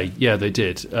 Okay, yeah, they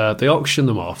did. They auctioned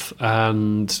them off,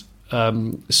 and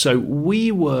so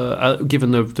we were given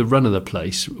the run of the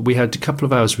place. We had a couple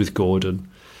of hours with Gordon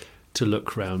to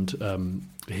look around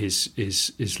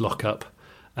his lockup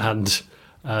and.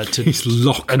 To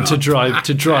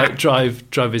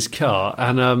drive his car,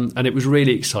 and it was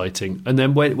really exciting. And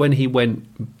then when he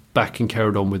went back and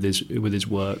carried on with his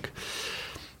work,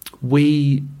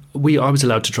 I was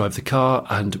allowed to drive the car,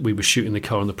 and we were shooting the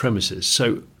car on the premises.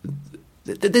 So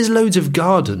there's loads of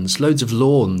gardens, loads of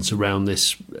lawns around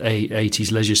this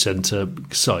 80s leisure centre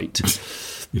site.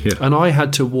 Yeah. And I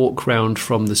had to walk round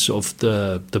from the sort of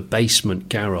the basement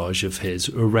garage of his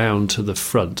around to the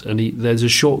front, and there's a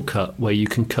shortcut where you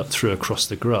can cut through across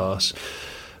the grass.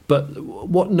 But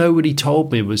what nobody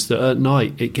told me was that at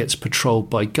night it gets patrolled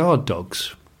by guard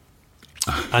dogs.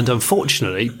 And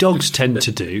unfortunately, dogs tend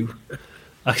to do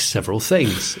several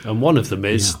things. And one of them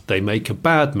is they make a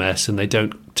bad mess and they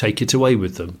don't take it away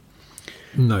with them.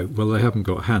 No, well, they haven't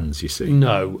got hands, you see.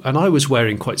 No, and I was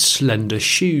wearing quite slender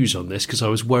shoes on this because I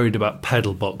was worried about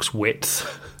pedal box width.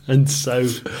 And so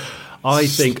I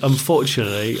think,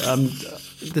 unfortunately,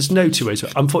 there's no two ways.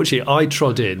 Unfortunately, I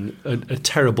trod in a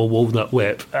terrible walnut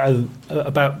whip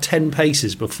about 10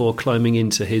 paces before climbing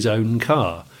into his own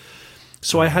car.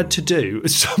 So I had to do,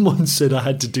 someone said I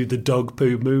had to do the dog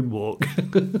poo moonwalk.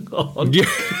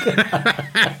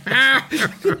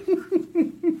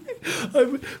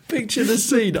 Picture the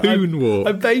scene.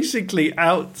 I'm basically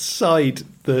outside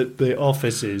the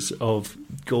offices of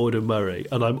Gordon Murray,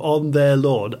 and I'm on their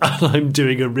lawn, and I'm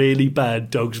doing a really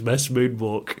bad dog's mess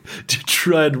moonwalk to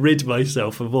try and rid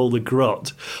myself of all the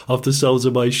grot off the soles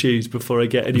of my shoes before I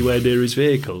get anywhere near his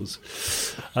vehicles.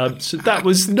 So that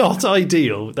was not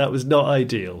ideal. What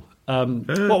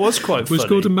was quite funny... Was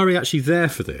Gordon Murray actually there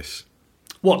for this?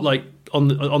 What, like on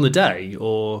the day,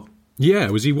 or... Yeah,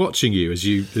 was he watching you as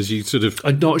you sort of?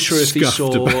 I'm not sure if he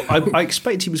saw. About... I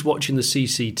expect he was watching the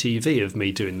CCTV of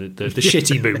me doing the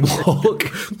shitty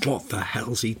moonwalk. What the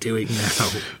hell's he doing now?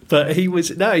 But he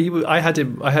was I had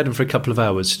him for a couple of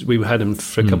hours. We had him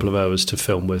for a couple of hours to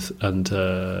film with, and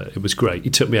it was great. He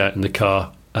took me out in the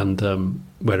car, and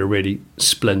we had a really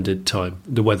splendid time.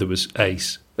 The weather was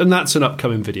ace. And that's an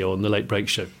upcoming video on the Late Break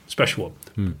Show. Special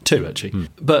one. 2, actually.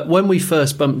 But when we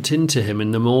first bumped into him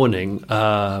in the morning,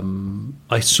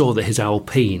 I saw that his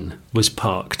Alpine was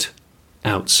parked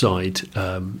outside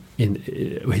in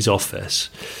his office.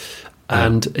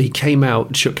 And he came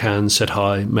out, shook hands, said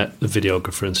hi, met the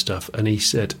videographer and stuff. And he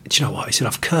said, do you know what? He said,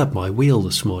 I've curbed my wheel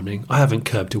this morning. I haven't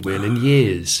curbed a wheel in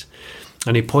years.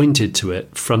 And he pointed to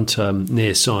it, front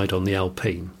near side on the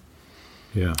Alpine.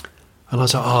 Yeah. And I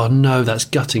was like, oh, no, that's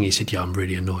gutting. He said, yeah, I'm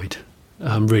really annoyed.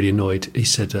 He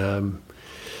said, the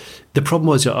problem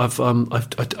was that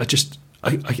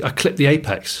I clipped the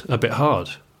apex a bit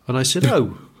hard. And I said,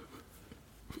 oh,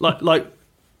 like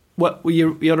what, were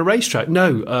you on a racetrack?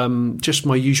 No, just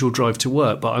my usual drive to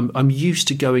work. But I'm used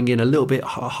to going in a little bit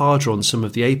harder on some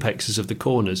of the apexes of the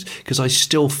corners because I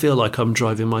still feel like I'm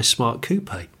driving my Smart Coupe.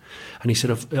 And he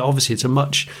said, obviously, it's a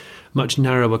much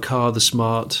narrower car, the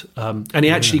Smart. And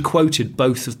he actually quoted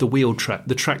both of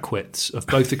the track widths of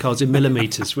both the cars in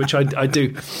millimetres, which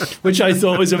I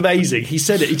thought was amazing. He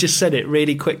just said it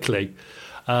really quickly.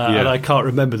 And I can't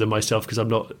remember them myself because I'm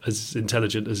not as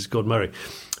intelligent as Gordon Murray.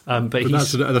 But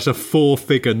that's a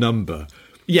 4-figure number.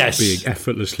 Yes. Being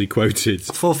effortlessly quoted.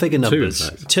 4-figure numbers.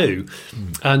 2.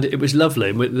 And it was lovely.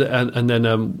 And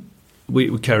then...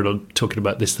 We carried on talking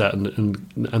about this, that, and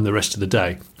the rest of the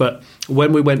day. But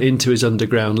when we went into his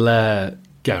underground lair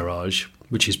garage,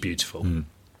 which is beautiful,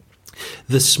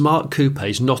 the Smart Coupe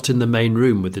is not in the main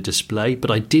room with the display, but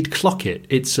I did clock it.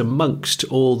 It's amongst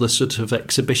all the sort of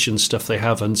exhibition stuff they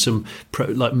have and some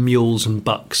like mules and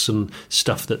bucks and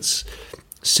stuff that's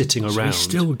sitting around. He's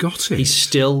still got it. He's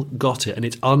still got it, and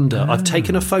it's under. I've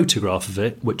taken a photograph of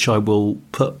it, which I will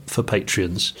put for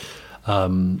Patreons.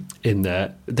 In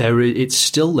there, it's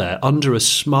still there under a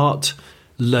Smart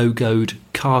logoed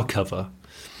car cover.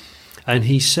 And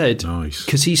he said, nice,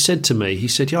 because he said to me,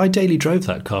 yeah, I daily drove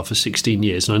that car for 16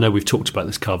 years, and I know we've talked about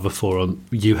this car before,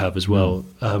 you have as well.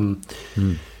 And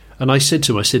I said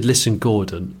to him, listen,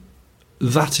 Gordon,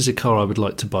 that is a car I would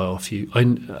like to buy off you.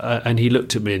 And he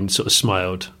looked at me and sort of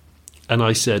smiled, and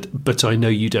I said, but I know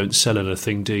you don't sell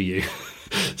anything, do you?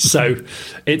 So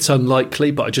it's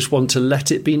unlikely, but I just want to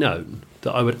let it be known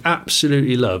that I would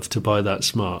absolutely love to buy that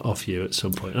Smart off you at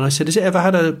some point. And I said, has it ever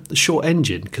had a short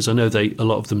engine? Because I know a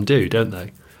lot of them do, don't they?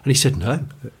 And he said, no.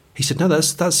 He said, no,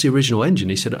 that's the original engine.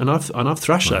 He said, and I've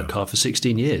thrashed that car for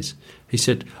 16 years. He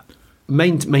said,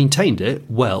 maintained it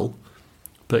well,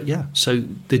 but yeah. So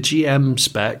the GM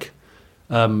spec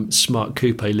Smart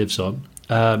Coupe lives on.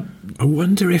 I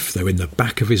wonder if, though, in the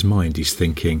back of his mind, he's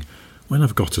thinking, when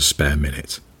I've got a spare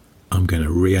minute, I'm going to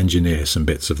re-engineer some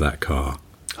bits of that car.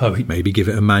 Maybe give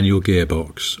it a manual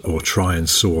gearbox, or try and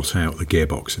sort out the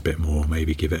gearbox a bit more.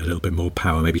 Maybe give it a little bit more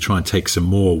power. Maybe try and take some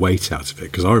more weight out of it.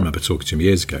 Because I remember talking to him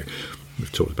years ago.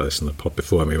 We've talked about this on the pod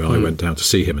before. When I went down to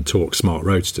see him and talk Smart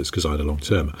Roadsters because I had a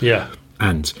long-termer. Yeah.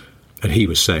 And he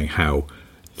was saying how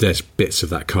there's bits of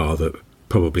that car that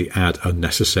probably add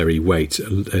unnecessary weight.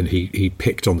 And he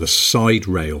picked on the side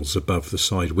rails above the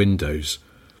side windows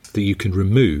that you can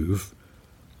remove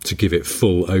to give it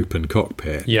full open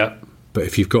cockpit. Yeah. But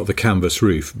if you've got the canvas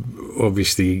roof,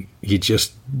 obviously you're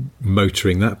just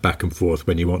motoring that back and forth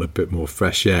when you want a bit more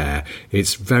fresh air.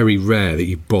 It's very rare that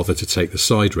you bother to take the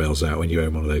side rails out when you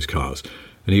own one of those cars.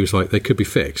 And he was like, they could be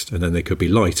fixed and then they could be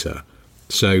lighter.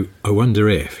 So I wonder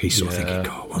if he's sort of thinking,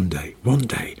 God, one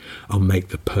day I'll make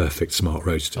the perfect Smart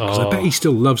Roadster. Because I bet he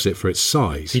still loves it for its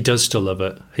size. He does still love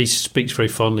it. He speaks very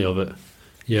fondly of it.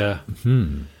 Yeah.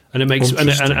 And it makes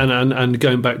and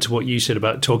going back to what you said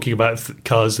about talking about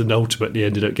cars and ultimately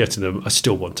ended up getting them. I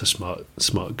still want a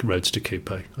smart Roadster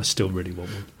coupe. I still really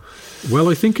want one. Well,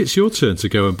 I think it's your turn to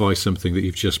go and buy something that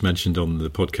you've just mentioned on the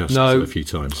podcast a few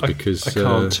times. Because I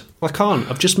can't. I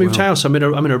can't. I've just moved house.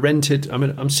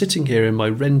 I'm sitting here in my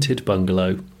rented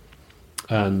bungalow,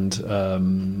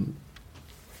 and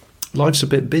life's a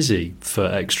bit busy for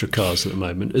extra cars at the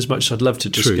moment. As much as I'd love to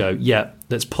just go,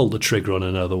 let's pull the trigger on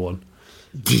another one.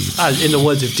 And in the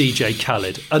words of DJ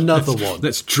Khaled, another one.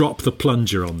 Let's drop the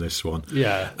plunger on this one.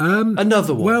 Yeah.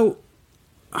 Another one. Well,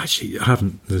 actually, I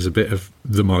haven't. There's a bit of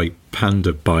my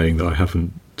Panda buying that I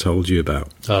haven't told you about.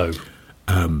 Oh.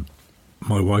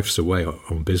 My wife's away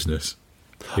on business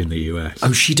in the US.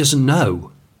 Oh, she doesn't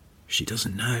know? She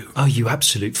doesn't know. Oh, you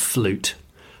absolute flute.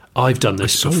 I've done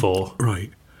this before.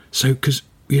 Right. So, because,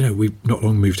 we've not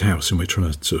long moved house and we're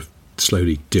trying to sort of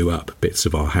slowly do up bits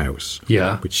of our house.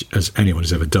 Yeah. Which, as anyone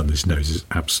who's ever done this knows, is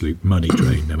absolute money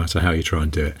drain, no matter how you try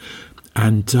and do it.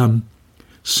 And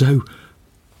so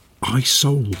I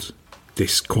sold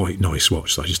this quite nice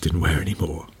watch that I just didn't wear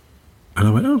anymore. And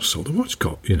I went, I sold the watch.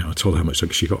 I told her how much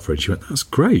she got for it. And she went, that's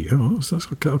great.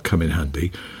 That'll come in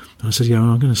handy. And I said,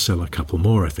 I'm going to sell a couple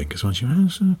more, I think, as well. And she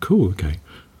went, oh, cool, okay.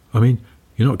 I mean,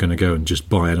 you're not going to go and just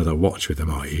buy another watch with them,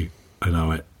 are you? And I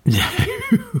went, no,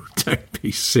 don't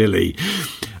be silly.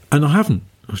 And I haven't.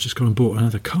 I've just gone and bought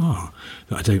another car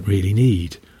that I don't really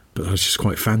need, but I was just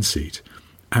quite fancied.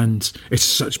 And it's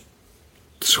such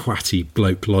twatty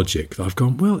bloke logic that I've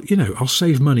gone, well, I'll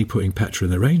save money putting petrol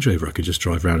in the Range Rover. I could just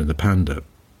drive around in the Panda,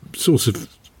 sort of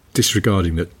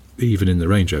disregarding that even in the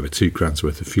Range Rover, £2,000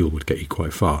 worth of fuel would get you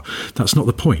quite far. That's not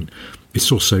the point.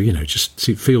 It's also,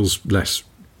 it feels less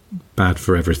bad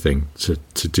for everything to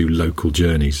do local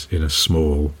journeys in a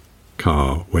small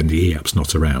car when the E-App's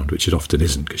not around, which it often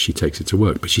isn't because she takes it to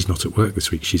work. But she's not at work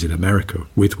this week. She's in America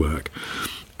with work.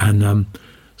 And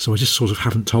so I just sort of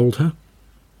haven't told her.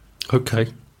 Okay.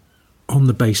 On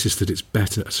the basis that it's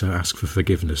better to ask for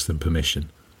forgiveness than permission.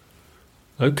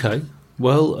 Okay.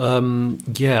 Well,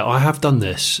 I have done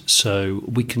this, so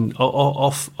we can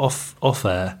off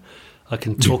air. I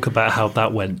can talk about how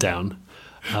that went down.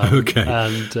 Okay.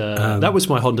 And that was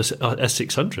my Honda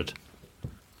S600.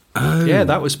 Oh. Yeah,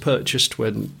 that was purchased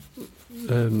when.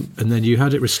 And then you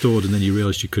had it restored, and then you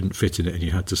realised you couldn't fit in it, and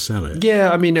you had to sell it.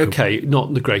 Yeah, I mean, okay,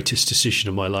 not the greatest decision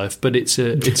of my life, but it's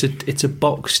a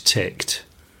box ticked,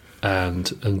 and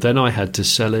then I had to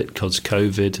sell it because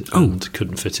COVID and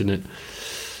couldn't fit in it.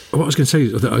 What I was going to say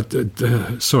is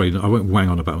that sorry, I won't wang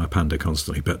on about my Panda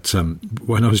constantly, but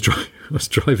when I was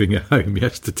driving it home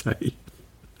yesterday,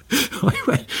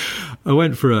 I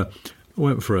went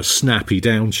for a snappy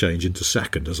down change into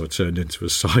second as I turned into a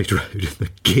side road, and the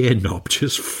gear knob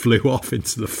just flew off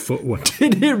into the footway.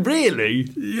 Did it really?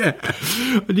 Yeah.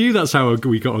 I knew that's how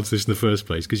we got onto this in the first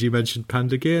place, because you mentioned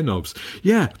Panda gear knobs.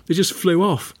 Yeah, it just flew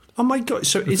off. Oh my God.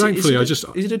 So is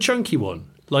it a chunky one?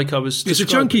 Like I was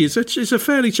describing? It's a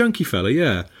fairly chunky fella,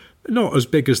 yeah. Not as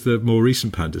big as the more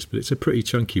recent Pandas, but it's a pretty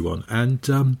chunky one. And,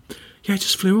 it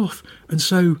just flew off. And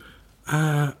so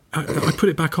I put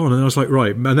it back on, and I was like,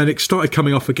 right. And then it started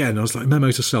coming off again. I was like, memo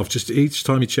to self, just each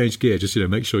time you change gear, just,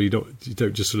 make sure you don't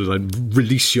just sort of like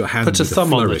release your hand with a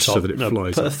thumb on the top so that it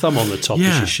flies. Put a thumb on the top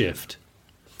as you shift.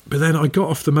 But then I got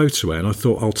off the motorway and I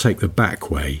thought I'll take the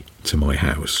back way to my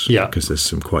house. Yeah. Because there's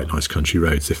some quite nice country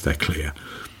roads if they're clear.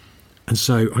 And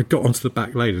so I got onto the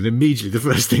back lane, and immediately the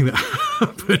first thing that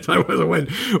happened, I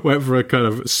went for a kind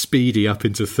of speedy up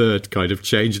into third kind of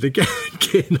change, and again,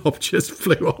 gear knob just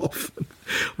flew off.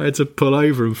 I had to pull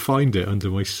over and find it under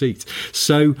my seat.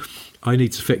 So I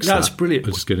need to fix that. That's brilliant.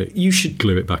 I'm just you should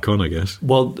glue it back on, I guess.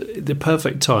 Well, the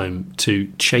perfect time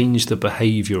to change the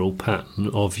behavioural pattern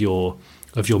of your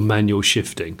manual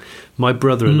shifting. My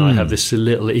brother and I have this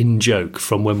little in-joke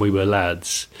from when we were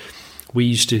lads. We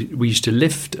used to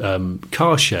lift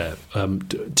car share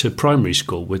to primary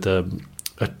school with a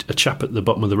chap at the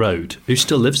bottom of the road who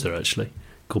still lives there, actually,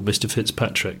 called Mr.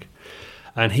 Fitzpatrick.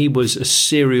 And he was a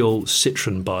serial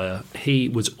Citroen buyer. He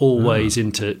was always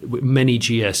into many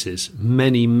GSs,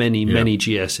 many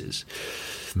GSs.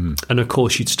 And of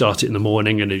course, you'd start it in the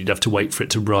morning and you'd have to wait for it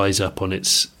to rise up on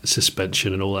its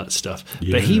suspension and all that stuff.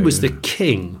 But he was the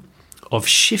king of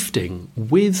shifting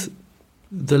with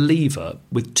the lever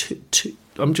with two.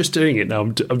 I'm just doing it now.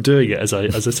 I'm doing it as I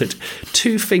said.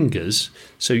 2 fingers.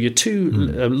 So your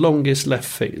 2 longest left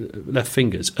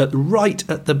fingers right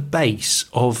at the base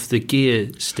of the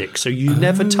gear stick. So you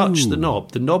never touch the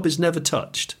knob. The knob is never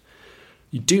touched.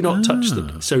 You do not touch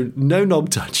the. So no knob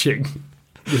touching.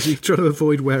 Was he trying to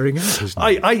avoid wearing out?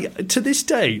 I to this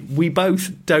day, we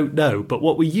both don't know. But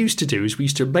what we used to do is we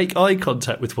used to make eye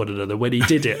contact with one another when he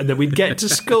did it, and then we'd get to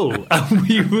school and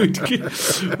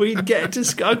we'd get to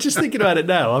school. I'm just thinking about it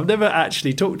now. I've never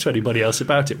actually talked to anybody else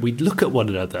about it. We'd look at one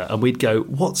another and we'd go,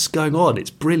 "What's going on?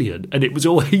 It's brilliant." And it was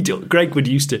all Greg would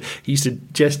used to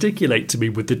gesticulate to me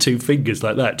with the two fingers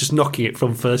like that, just knocking it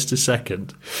from first to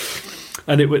second.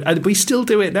 And we still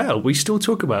do it now. We still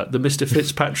talk about the Mr.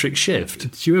 Fitzpatrick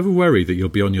shift. Do you ever worry that you'll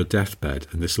be on your deathbed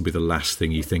and this will be the last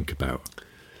thing you think about?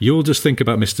 You'll just think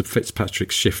about Mr.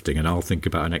 Fitzpatrick's shifting, and I'll think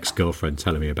about an ex-girlfriend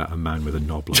telling me about a man with a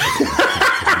knob like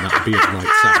that. And that'll be it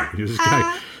lights out. You just go.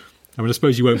 I mean, I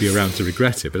suppose you won't be around to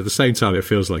regret it, but at the same time, it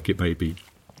feels like it may be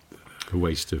a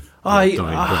waste of dying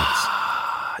breaths.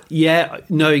 Yeah,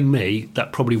 knowing me,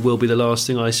 that probably will be the last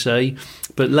thing I say.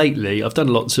 But lately, I've done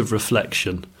lots of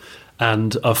reflection.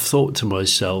 And I've thought to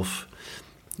myself,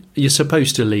 you're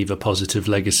supposed to leave a positive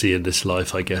legacy in this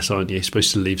life, I guess, aren't you? You're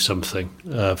supposed to leave something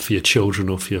for your children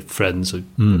or for your friends.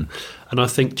 And I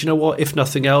think, do you know what? If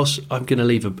nothing else, I'm going to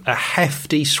leave a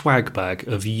hefty swag bag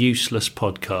of useless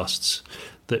podcasts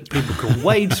that people can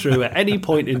wade through at any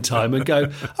point in time and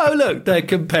go, oh, look, they're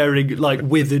comparing like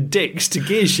withered dicks to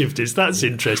gear shifters. That's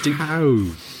interesting.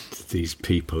 How these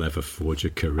people ever forge a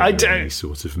career in any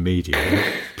sort of media?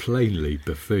 They're plainly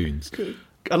buffoons.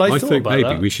 And I think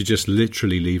maybe we should just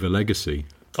literally leave a legacy.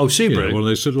 Oh, Subaru? One of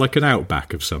those sort of like an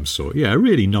Outback of some sort. Yeah, a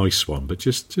really nice one, but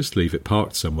just leave it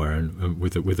parked somewhere and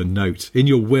with a note in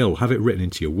your will. Have it written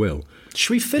into your will.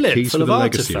 Should we fill it full of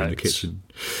artefacts? In the kitchen.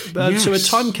 Yes. So a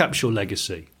time capsule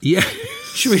legacy. Yeah.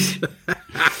 Should we?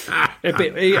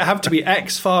 It have to be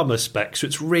ex-farmer spec, so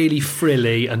it's really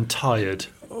frilly and tired.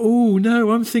 Oh,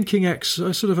 no, I'm thinking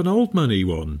sort of an old money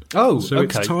one. Oh, so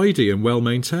okay. It's tidy and well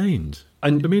maintained.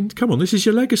 And I mean, come on, this is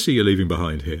your legacy you're leaving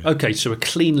behind here. Okay, so a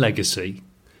clean legacy.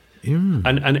 Yeah.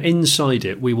 And inside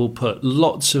it, we will put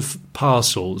lots of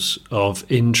parcels of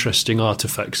interesting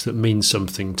artefacts that mean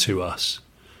something to us.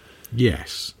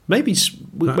 Yes. Maybe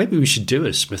we should do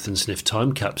a Smith and Sniff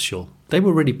time capsule. They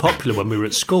were really popular when we were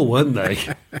at school, weren't they?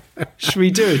 Should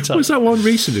we do it? Was that one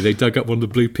recently? They dug up one of the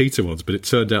Blue Peter ones, but it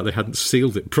turned out they hadn't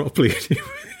sealed it properly.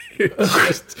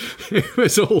 It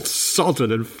was all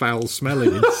sodden and foul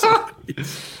smelling inside.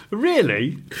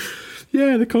 Really?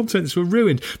 Yeah, the contents were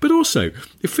ruined. But also,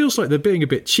 it feels like they're being a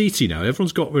bit cheaty now.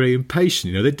 Everyone's got very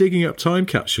impatient. They're digging up time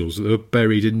capsules that were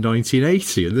buried in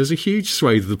 1980, and there's a huge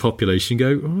swathe of the population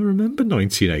go, oh, I remember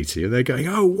 1980. And they're going,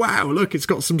 oh, wow, look, it's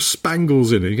got some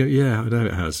spangles in it. You go, yeah, I know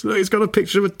it has. Look, it's got a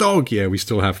picture of a dog. Yeah, we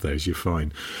still have those. You're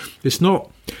fine. It's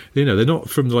not, they're not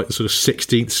from like the sort of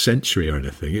 16th century or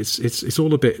anything. It's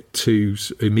all a bit too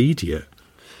immediate.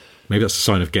 Maybe that's a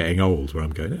sign of getting old, where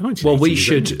I'm going, well, we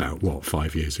should... about,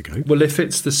 5 years ago? Well, if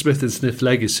it's the Smith & Sniff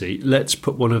legacy, let's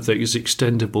put one of those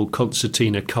extendable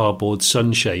concertina cardboard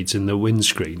sunshades in the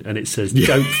windscreen, and it says,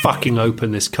 don't fucking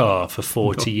open this car for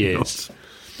 40 years.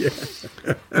 Yeah.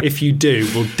 If you do,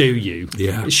 we'll do you.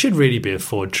 Yeah. It should really be a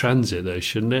Ford Transit, though,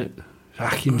 shouldn't it?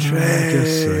 Fucking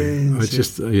Transit. I guess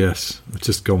so. I've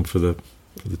just gone for the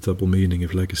double meaning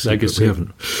of legacy. But we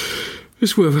haven't...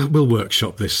 We'll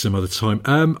workshop this some other time.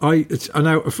 I don't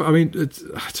know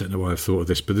why I've thought of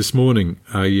this, but this morning,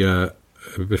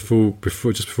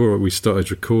 before we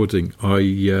started recording,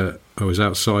 I was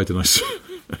outside and I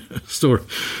saw a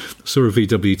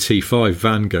VW T5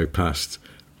 van go past,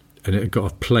 and it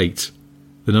got a plate.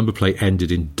 The number plate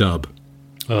ended in dub.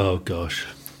 Oh gosh!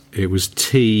 It was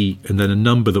T and then a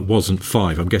number that wasn't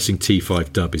 5. I'm guessing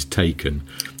T5 dub is taken,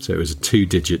 so it was a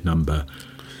 2-digit number.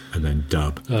 And then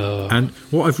dub. And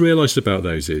what I've realised about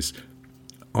those is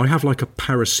I have like a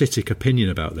parasitic opinion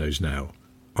about those now.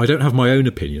 I don't have my own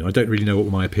opinion. I don't really know what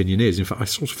my opinion is. In fact, I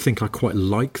sort of think I quite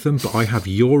like them, but I have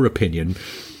your opinion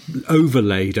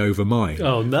overlaid over mine.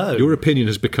 Oh, no. Your opinion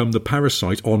has become the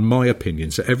parasite on my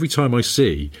opinion. So every time I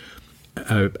see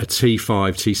a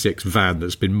T5, T6 van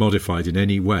that's been modified in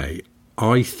any way,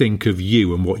 I think of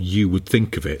you and what you would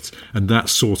think of it, and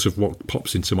that's sort of what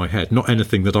pops into my head, not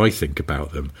anything that I think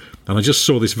about them. And I just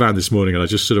saw this van this morning and I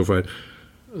just sort of went,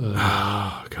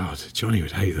 oh God, Johnny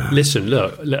would hate that. Listen,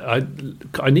 look,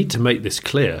 I need to make this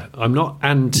clear. I'm not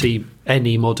anti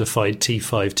any modified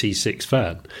T5, T6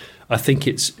 van. I think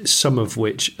it's some of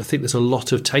which, I think there's a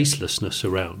lot of tastelessness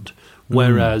around,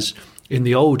 whereas in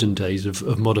the olden days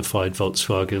of modified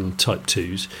Volkswagen Type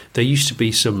 2s, there used to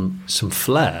be some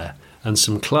flair and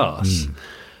some class.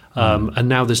 And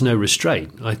now there's no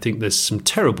restraint. I think there's some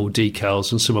terrible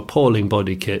decals and some appalling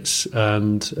body kits,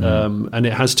 and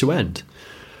it has to end.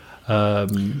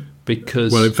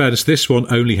 Because, well, in fairness, this one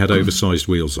only had oversized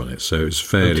wheels on it, so it was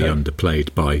fairly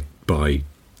underplayed by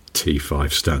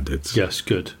T5 standards. Yes,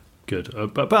 good.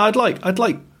 But I'd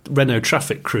like Renault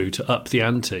Traffic Crew to up the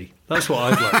ante. That's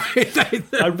what I'd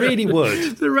like. I really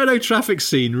would. The Renault Traffic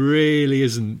scene really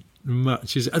isn't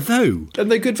much, is it? Although,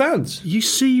 and they're good vans. You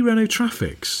see Renault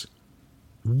Trafics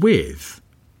with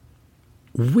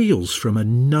wheels from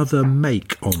another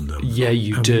make on them. Yeah,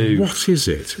 you do. What is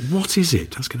it?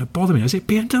 That's going to bother me. Is it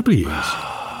BMWs?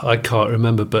 I can't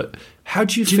remember, but how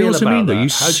do you feel about that? I mean, though? You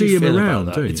see them around,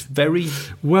 don't you? It's very...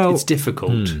 Well... It's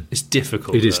difficult. It's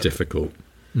difficult. It is difficult.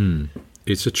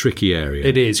 It's a tricky area.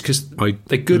 It is, because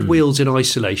they're good wheels in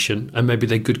isolation, and maybe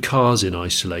they're good cars in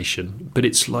isolation, but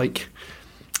it's like...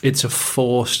 It's a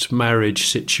forced marriage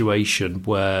situation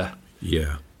where...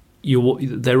 Yeah.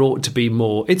 There ought to be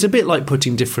more. It's a bit like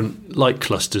putting different light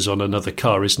clusters on another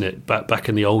car, isn't it? Back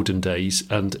in the olden days,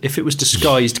 and if it was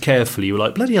disguised carefully, you were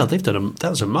like, "Bloody hell, that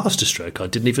was a masterstroke. I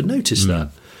didn't even notice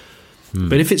that."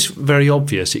 But if it's very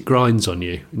obvious, it grinds on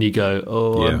you, and you go,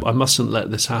 "Oh, yeah. I mustn't let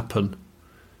this happen."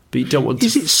 But you don't want to.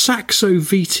 Is it Saxo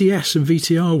VTS and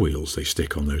VTR wheels they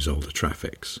stick on those older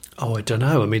Trafics? Oh, I don't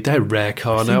know. I mean, they're a rare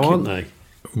car now, aren't they?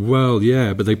 Well,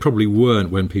 yeah, but they probably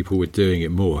weren't when people were doing it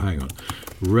more. Hang on.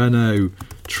 Renault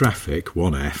Traffic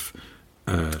 1F.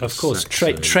 Of course,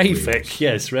 Trafic,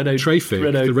 yes, Renault Trafic.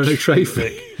 Renault the Renault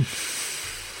Trafic.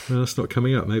 Well, that's not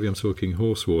coming up. Maybe I'm talking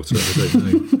horse water. I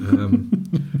don't know.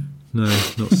 No,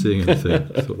 not seeing anything.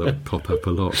 I thought that would pop up a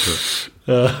lot, but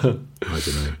I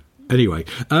don't know. Anyway,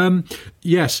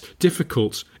 yes,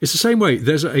 difficult. It's the same way.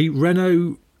 There's a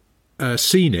Renault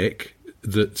Scenic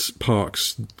that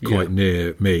parks quite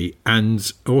near me,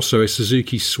 and also a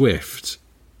Suzuki Swift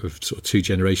of sort of 2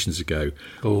 generations ago,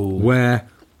 where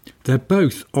they're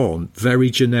both on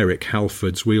very generic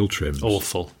Halfords wheel trims.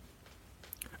 Awful.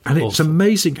 And it's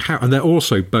amazing how... And they're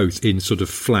also both in sort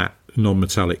of flat,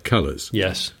 non-metallic colours.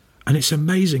 Yes. And it's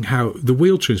amazing how the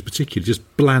wheel trims particularly just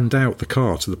bland out the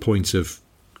car to the point of...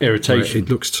 irritation.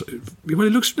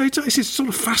 It's sort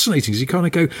of fascinating, because you kind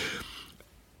of go...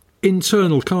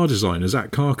 Internal car designers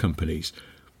at car companies,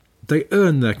 they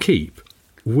earn their keep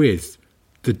with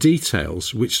the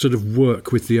details which sort of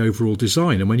work with the overall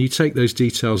design. And when you take those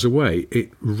details away, it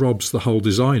robs the whole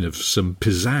design of some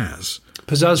pizzazz.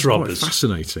 Pizzazz robbers. Quite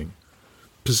fascinating.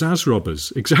 Pizzazz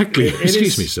robbers, exactly.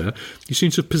 Excuse me, sir. You seem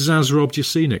to have pizzazz robbed your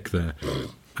Scenic there.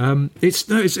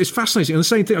 It's fascinating. And the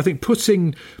same thing, I think,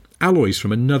 putting alloys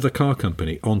from another car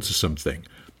company onto something,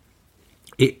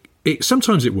 it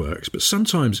sometimes it works, but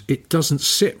sometimes it doesn't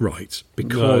sit right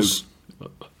because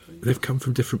they've come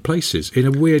from different places in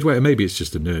a weird way. Maybe it's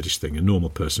just a nerdish thing. A normal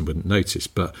person wouldn't notice,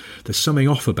 but there's something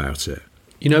off about it.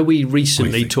 You know, we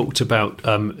recently talked about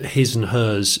his and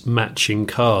hers matching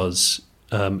cars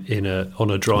on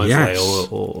a driveway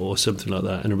or something like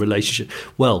that in a relationship.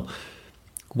 Well,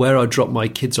 where I drop my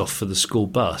kids off for the school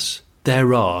bus,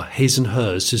 there are his and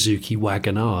hers Suzuki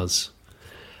Wagon-Rs.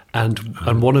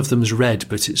 And one of them's red,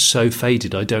 but it's so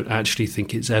faded, I don't actually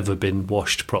think it's ever been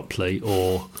washed properly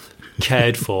or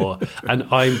cared for. And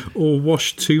or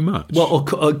washed too much. Well,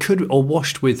 or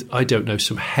washed with, I don't know,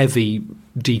 some heavy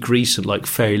degreasant like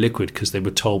Fairy Liquid, because they were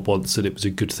told once that it was a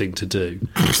good thing to do.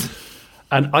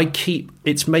 And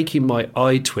it's making my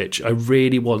eye twitch. I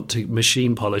really want to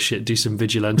machine polish it, do some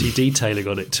vigilante detailing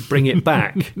on it to bring it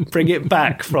back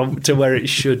to where it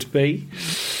should be.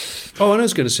 Oh, and I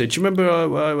was going to say, do you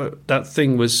remember that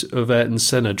thing was of Ayrton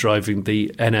Senna driving the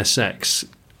NSX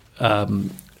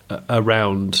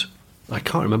around? I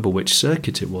can't remember which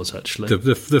circuit it was, actually.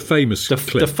 The famous clip.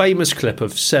 The famous clip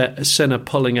of Senna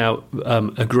pulling out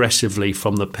aggressively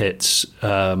from the pits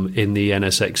in the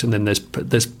NSX, and then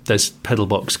there's pedal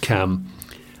box cam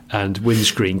and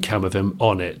windscreen cam of him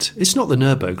on it. It's not the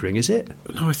Nürburgring, is it?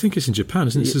 No, I think it's in Japan,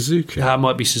 isn't it? Suzuka. It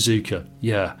might be Suzuka,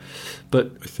 yeah.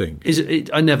 But I think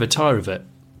I never tire of it.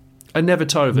 No,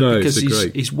 because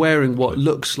he's wearing what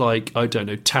looks like, I don't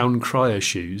know, town crier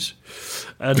shoes.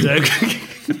 And you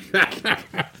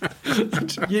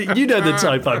know the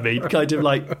type I mean, kind of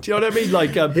like, do you know what I mean?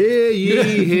 Like, hear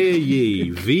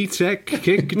ye, VTEC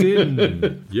kicked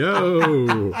in.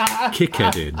 Yo,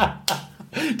 kickhead in.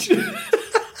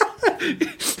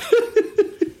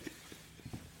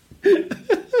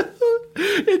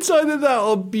 It's either that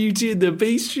or Beauty and the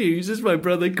Beast shoes, as my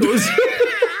brother calls it.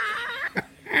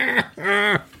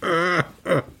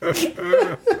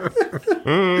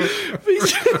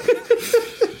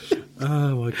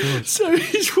 Oh my god! So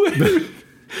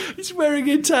he's wearing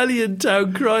Italian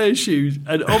town crier shoes,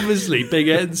 and obviously, being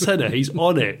Ayrton Senna, he's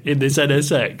on it in this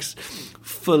NSX.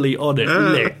 Fully on it,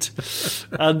 lit.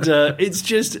 And it's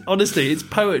just, honestly, it's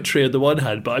poetry on the one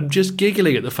hand, but I'm just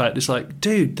giggling at the fact it's like,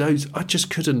 dude, those, I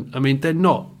just couldn't, I mean, they're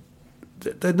not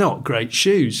they're not great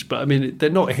shoes, but I mean, they're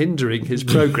not hindering his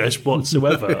progress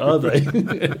whatsoever, are they?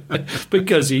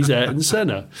 Because he's Ayrton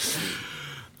Senna.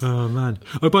 Oh, man.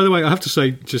 Oh, by the way, I have to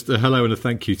say just a hello and a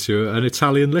thank you to an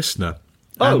Italian listener,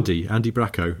 Andy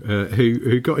Bracco,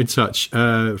 who got in touch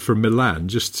from Milan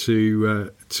just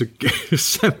to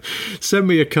send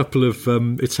me a couple of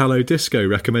Italo disco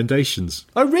recommendations.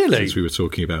 Oh, really? Since we were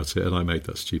talking about it, and I made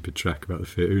that stupid track about the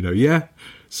Fiat Uno. Yeah.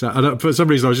 So for some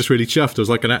reason, I was just really chuffed. I was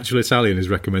like, an actual Italian is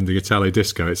recommending Italo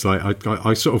disco. It's like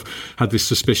I sort of had this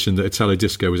suspicion that Italo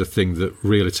disco was a thing that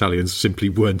real Italians simply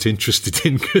weren't interested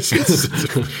in because it's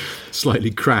sort of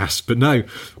slightly crass. But no,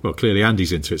 well, clearly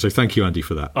Andy's into it. So thank you, Andy,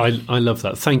 for that. I love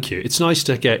that. Thank you. It's nice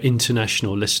to get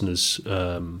international listeners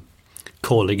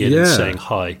calling in and saying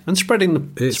hi and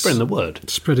spreading the word.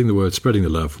 Spreading the word, spreading the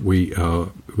love. We'd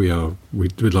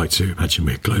like to imagine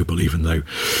we're global, even though,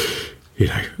 you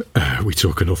know, we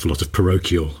talk an awful lot of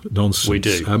parochial nonsense. We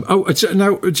do.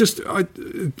 Now,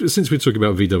 since we're talking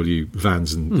about VW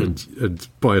vans and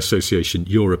by association,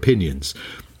 your opinions,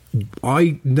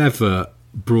 I never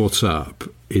brought up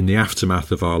in the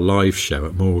aftermath of our live show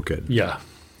at Morgan,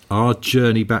 our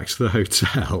journey back to the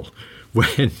hotel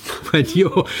when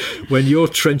your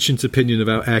trenchant opinion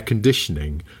about air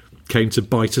conditioning came to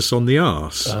bite us on the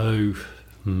arse. Oh.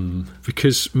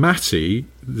 Because Matty,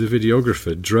 the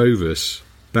videographer, drove us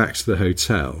back to the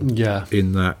hotel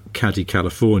in that Caddy,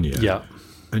 California. Yeah.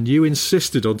 And you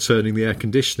insisted on turning the air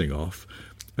conditioning off,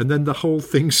 and then the whole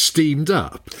thing steamed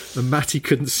up, and Matty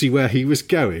couldn't see where he was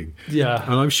going. Yeah.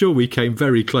 And I'm sure we came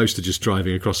very close to just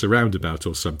driving across a roundabout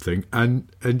or something, and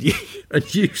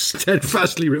you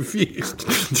steadfastly refused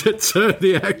to turn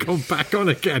the aircon back on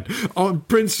again on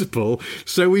principle.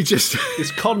 So we just...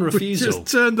 It's con refusal. We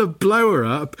just turned the blower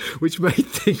up, which made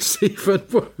things even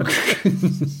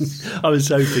worse. I was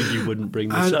hoping you wouldn't bring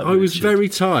this up. I was very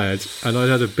tired, and I'd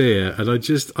had a beer, and I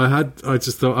just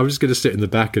thought I was just going to sit in the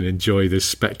back and enjoy this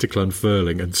spectacle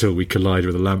unfurling until we collide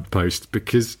with a lamppost,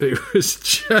 because it was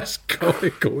just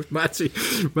comical with Matty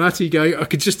going, I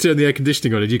could just turn the air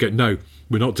conditioning on, and you go, no,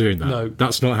 we're not doing that. No,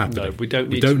 that's not happening. No, we don't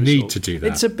need to do that.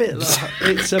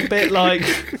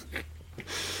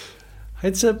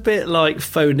 It's a bit like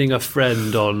phoning a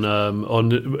friend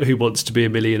on Who Wants to Be a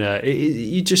Millionaire.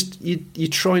 You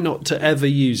try not to ever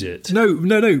use it.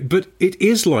 No, but it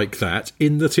is like that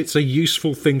in that it's a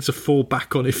useful thing to fall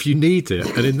back on if you need it.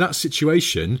 And in that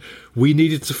situation, we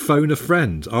needed to phone a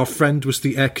friend. Our friend was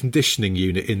the air conditioning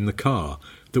unit in the car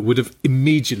that would have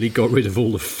immediately got rid of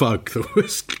all the fug that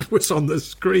was on the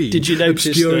screen. Did you notice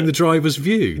obscuring the driver's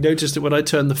view? You noticed that when I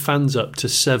turned the fans up to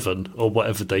 7 or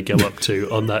whatever they go up to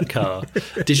on that car,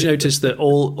 did you notice that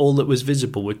all that was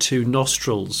visible were 2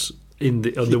 nostrils on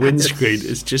the windscreen?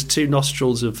 It's just 2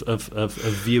 nostrils of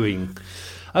viewing.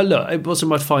 Oh, look, it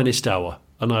wasn't my finest hour.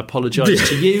 And I apologise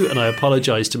to you, and I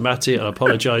apologise to Matty, and I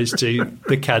apologise to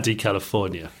the Caddy,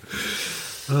 California.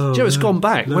 Oh, Joe, it's gone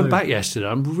back. Went back yesterday.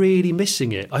 I'm really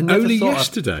missing it. I never Only thought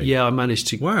yesterday? I managed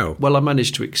to. Wow. Well, I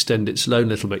managed to extend its loan a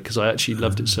little bit because I actually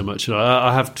loved it so much, and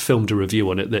I have filmed a review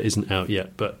on it that isn't out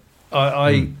yet. But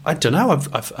I don't know.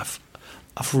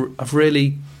 I've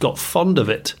really got fond of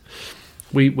it.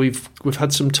 We've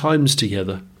had some times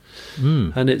together,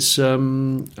 and it's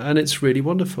really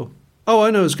wonderful. Oh,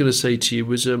 I know. I was going to say to you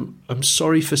was I'm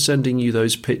sorry for sending you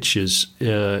those pictures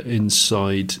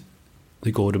inside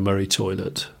the Gordon Murray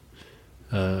toilet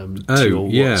to your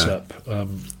WhatsApp.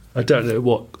 I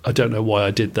don't know why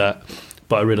I did that,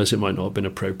 but I realise it might not have been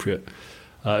appropriate.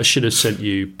 I should have sent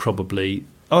you probably.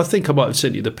 I think I might have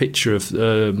sent you the picture of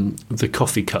the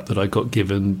coffee cup that I got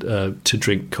given to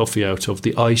drink coffee out of,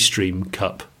 the iStream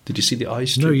cup. Did you see the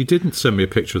iStream? No, you didn't send me a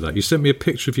picture of that. You sent me a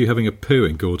picture of you having a poo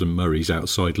in Gordon Murray's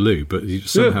outside loo, but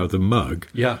somehow the mug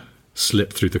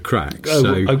slipped through the cracks. Oh,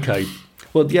 so. Okay.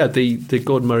 Well, yeah, the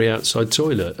Gordon Murray outside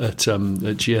toilet at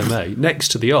GMA, next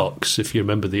to the Ox, if you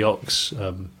remember the Ox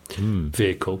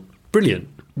vehicle. Brilliant.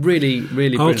 Really,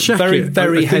 really I'll brilliant. check Very, it.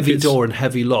 very heavy door and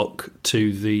heavy lock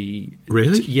to the...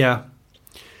 Really? Yeah.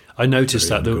 I noticed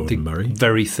Very that.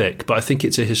 Very thick, but I think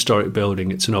it's a historic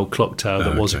building. It's an old clock tower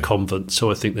that was a convent,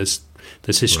 so I think there's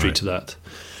history to that.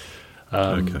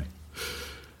 Okay.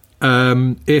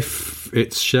 If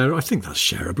it's shareable, I think that's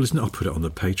shareable, isn't it? I'll put it on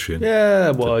the Patreon. Yeah,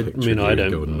 well, I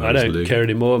don't care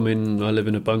anymore. I mean, I live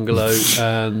in a bungalow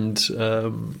and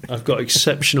I've got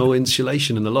exceptional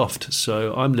insulation in the loft,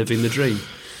 so I'm living the dream.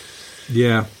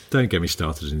 Yeah, don't get me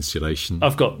started on insulation.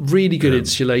 I've got really good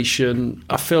insulation.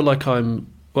 I feel like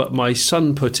my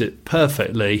son put it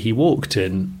perfectly. He walked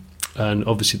in, and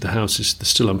obviously the house is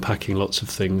still unpacking lots of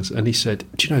things, and he said,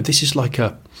 do you know, this is like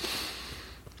it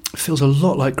feels a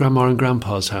lot like Grandma and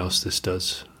Grandpa's house, this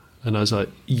does. And I was like,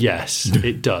 yes,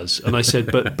 it does. And I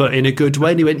said, but in a good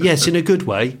way? And he went, yes, in a good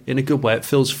way. In a good way. It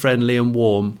feels friendly and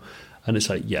warm. And it's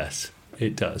like, yes,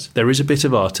 it does. There is a bit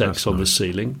of Artex on the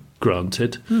ceiling,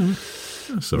 granted.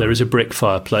 There is a brick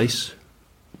fireplace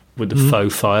with a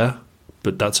faux fire,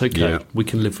 but that's okay. Yeah. We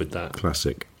can live with that.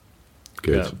 Classic.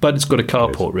 Good. Yeah. But it's got a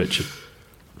carport, Richard.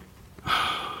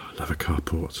 Love a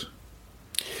carport.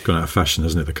 Gone out of fashion,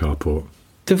 hasn't it, the carport?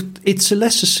 It's a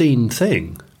lesser seen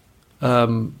thing.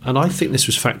 And I think this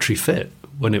was factory fit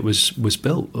when it was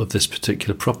built of this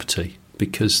particular property,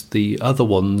 because the other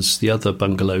ones, the other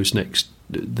bungalows next,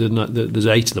 there's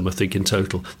 8 of them, I think, in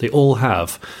total. They all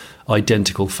have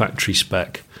identical factory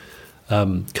spec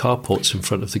carports in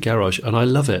front of the garage, and I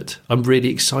love it. I'm really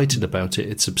excited about it.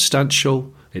 It's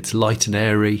substantial. It's light and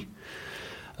airy.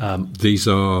 These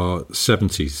are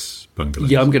 70s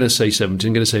bungalows. Yeah, I'm going to say 70s.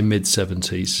 I'm going to say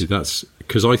mid-70s. See, that's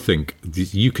because I think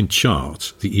you can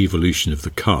chart the evolution of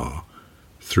the car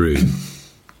through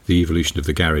the evolution of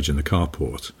the garage and the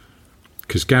carport.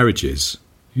 Because garages,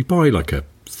 you buy like a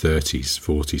 30s,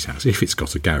 40s house, if it's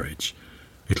got a garage,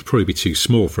 it'll probably be too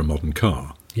small for a modern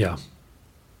car. Yeah.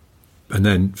 And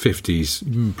then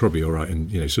 50s, probably all right, and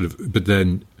but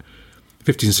then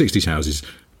 50s and 60s houses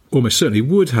almost certainly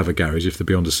would have a garage if they're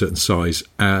beyond a certain size,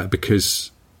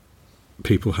 because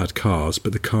people had cars,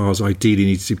 but the cars ideally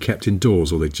needed to be kept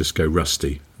indoors or they'd just go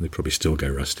rusty. And they'd probably still go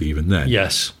rusty even then.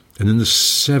 Yes. And then the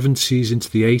 70s into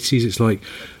the 80s, it's like,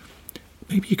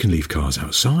 maybe you can leave cars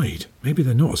outside. Maybe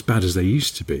they're not as bad as they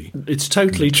used to be. It's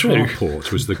totally true.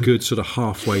 Carport was the good sort of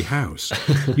halfway house.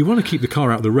 You want to keep the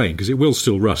car out of the rain because it will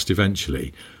still rust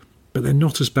eventually, but they're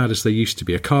not as bad as they used to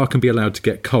be. A car can be allowed to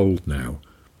get cold now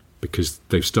because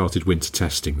they've started winter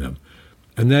testing them.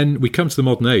 And then we come to the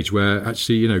modern age where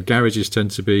actually, garages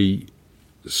tend to be,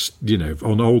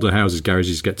 on older houses,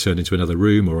 garages get turned into another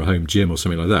room or a home gym or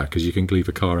something like that because you can leave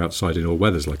a car outside in all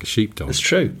weathers like a sheepdog. It's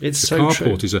true. It's the so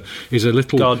carport true. is a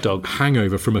little guard dog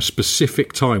hangover from a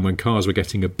specific time when cars were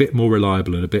getting a bit more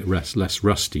reliable and a bit less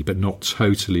rusty, but not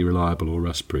totally reliable or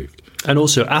rust-proofed. And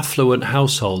also affluent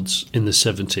households in the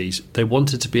 70s, they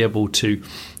wanted to be able to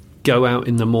go out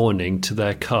in the morning to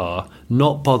their car,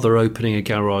 not bother opening a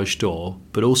garage door,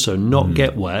 but also not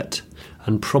get wet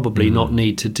and probably not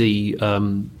need to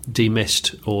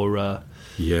demist or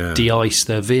de-ice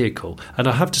their vehicle. And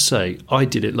I have to say, I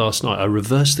did it last night. I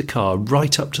reversed the car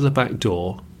right up to the back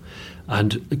door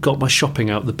and got my shopping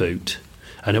out the boot,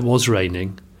 and it was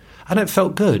raining, and it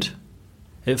felt good.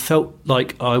 It felt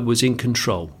like I was in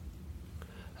control.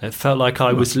 It felt like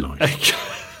I was... Nice.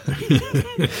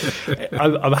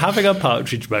 I'm having a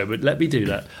Partridge moment. Let me do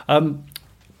that.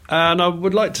 And I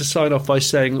would like to sign off by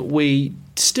saying we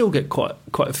still get quite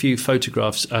a few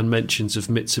photographs and mentions of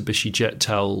Mitsubishi jet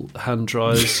towel hand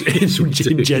dryers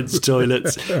in gents'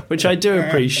 toilets, which I do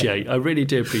appreciate. I really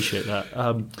do appreciate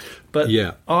that. But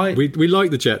yeah, we like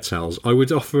the jet towels. I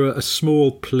would offer a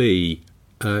small plea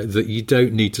that you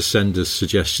don't need to send us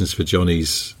suggestions for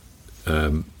Johnny's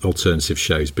alternative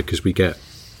shows, because we get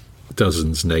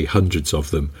dozens, nay, hundreds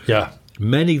of them. Yeah.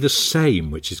 Many the same,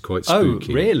 which is quite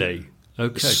spooky. Oh, really?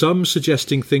 Okay. Some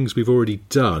suggesting things we've already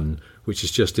done, which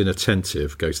is just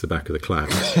inattentive, go to the back of the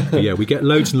class. But yeah, we get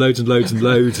loads and loads and loads and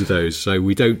loads of those, so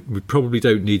we probably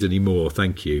don't need any more,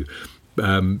 thank you.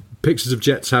 Pictures of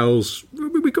jet towels,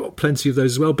 we got plenty of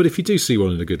those as well, but if you do see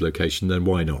one in a good location, then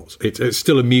why not? It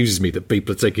still amuses me that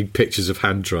people are taking pictures of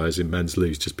hand dryers in men's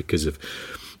loos just because of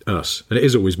us. And it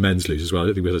is always men's loos as well. I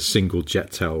don't think we had a single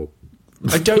jet towel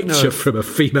I don't know from a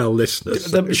female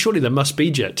listener. Surely there must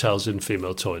be jet towels in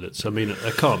female toilets. I mean,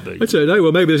 there can't be. I don't know.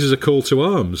 Well, maybe this is a call to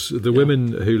arms. The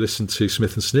women who listen to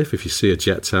Smith and Sniff, if you see a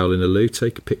jet towel in a loo,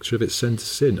 take a picture of it, send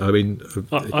us in. I mean,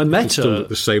 I met still look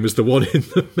the same as the one in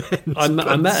the men's.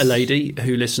 I met a lady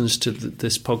who listens to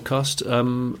this podcast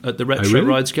at the Retro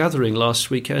Rides Gathering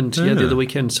last weekend. Yeah, the other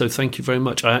weekend. So thank you very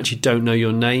much. I actually don't know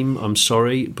your name. I'm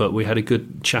sorry, but we had a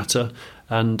good chatter.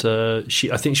 And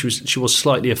I think she was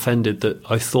slightly offended that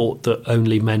I thought that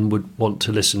only men would want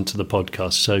to listen to the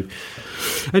podcast. So,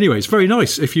 anyway, it's very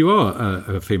nice. If you are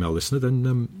a female listener,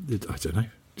 then I don't know,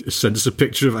 send us a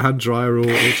picture of a hand dryer, or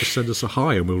just send us a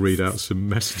hi, and we'll read out some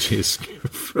messages.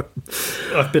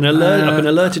 I've been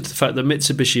alerted to the fact that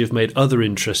Mitsubishi have made other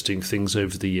interesting things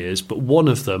over the years, but one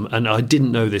of them, and I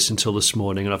didn't know this until this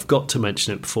morning, and I've got to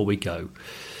mention it before we go.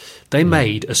 They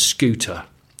made a scooter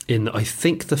in, I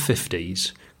think, the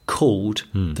 50s, called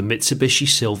the Mitsubishi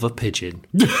Silver Pigeon.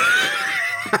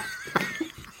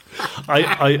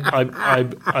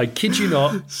 I kid you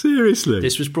not. Seriously?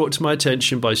 This was brought to my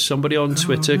attention by somebody on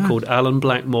Twitter called Alan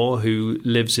Blackmore, who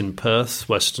lives in Perth,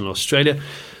 Western Australia.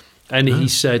 And he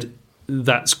said,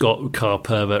 that's got car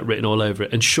pervert written all over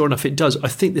it. And sure enough, it does. I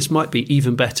think this might be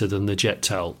even better than the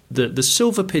Jetel. The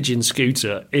Silver Pigeon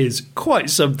scooter is quite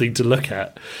something to look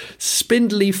at.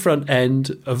 Spindly front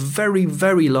end, a very,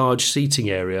 very large seating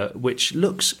area, which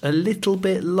looks a little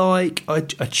bit like a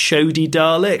Chody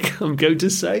Dalek, I'm going to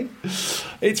say.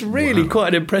 It's really quite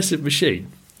an impressive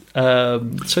machine. So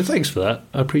thanks for that.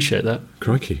 I appreciate that.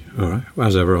 Crikey. All right. Well,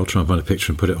 as ever, I'll try and find a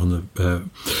picture and put it on the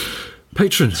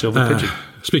Patreon. Silver Pigeon.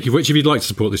 Speaking of which, if you'd like to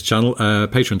support this channel,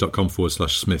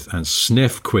 patreon.com/Smith and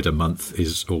Sniff. £1 a month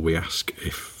is all we ask.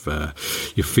 If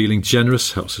you're feeling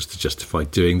generous, helps us to justify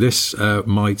doing this.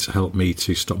 Might help me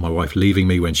to stop my wife leaving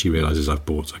me when she realises I've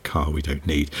bought a car we don't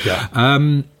need. Yeah.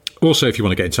 Also, if you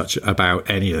want to get in touch about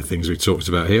any of the things we've talked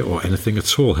about here or anything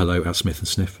at all,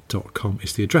 hello@smithandsniff.com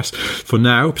is the address. For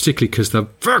now, particularly because the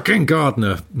fucking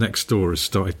gardener next door has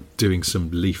started doing some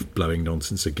leaf-blowing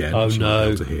nonsense again. Oh,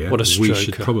 no. What a stroker. We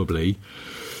should probably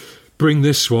bring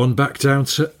this one back down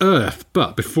to earth.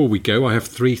 But before we go, I have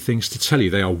 3 things to tell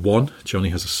you. They are: 1, Johnny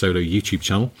has a solo YouTube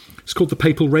channel. It's called The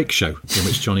Papal Rake Show, in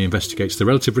which Johnny investigates the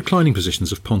relative reclining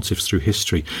positions of pontiffs through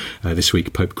history. This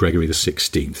week, Pope Gregory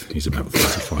XVI. He's about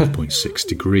 35.6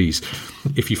 degrees.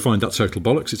 If you find that total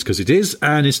bollocks, it's because it is.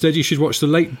 And instead, you should watch The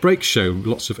Late Break Show.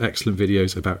 Lots of excellent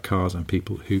videos about cars and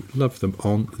people who love them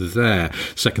on there.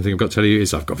 Second thing I've got to tell you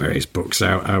is I've got various books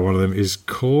out. One of them is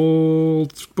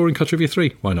called Boring Car Trivia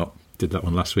 3. Why not? Did that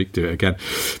one last week, do it again.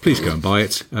 Please go and buy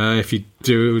it. If you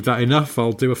do that enough,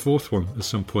 I'll do a 4th one at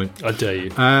some point. I dare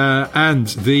you. And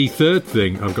the third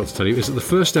thing I've got to tell you is that the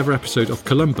first ever episode of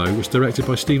Columbo was directed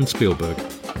by Steven Spielberg.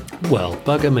 Well,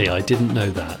 bugger me, I didn't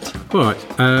know that. All right,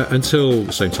 until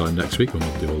the same time next week when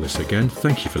we'll do all this again,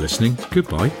 thank you for listening.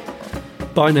 Goodbye.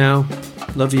 Bye now.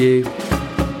 Love you.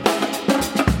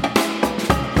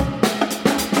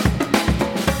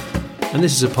 And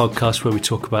this is a podcast where we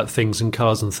talk about things and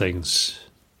cars and things.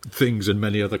 Things and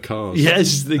many other cars.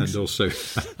 Yes, things.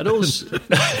 And also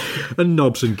and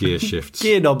knobs and gear shifts.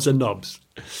 Gear knobs and knobs.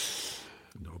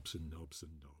 Knobs and knobs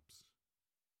and knobs.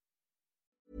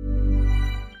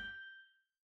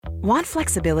 Want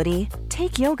flexibility?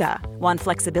 Take yoga. Want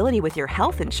flexibility with your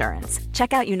health insurance?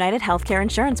 Check out United Healthcare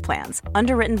Insurance Plans.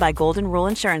 Underwritten by Golden Rule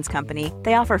Insurance Company,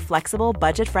 they offer flexible,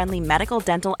 budget-friendly medical,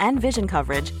 dental, and vision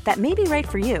coverage that may be right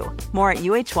for you. More at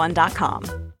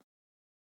uh1.com.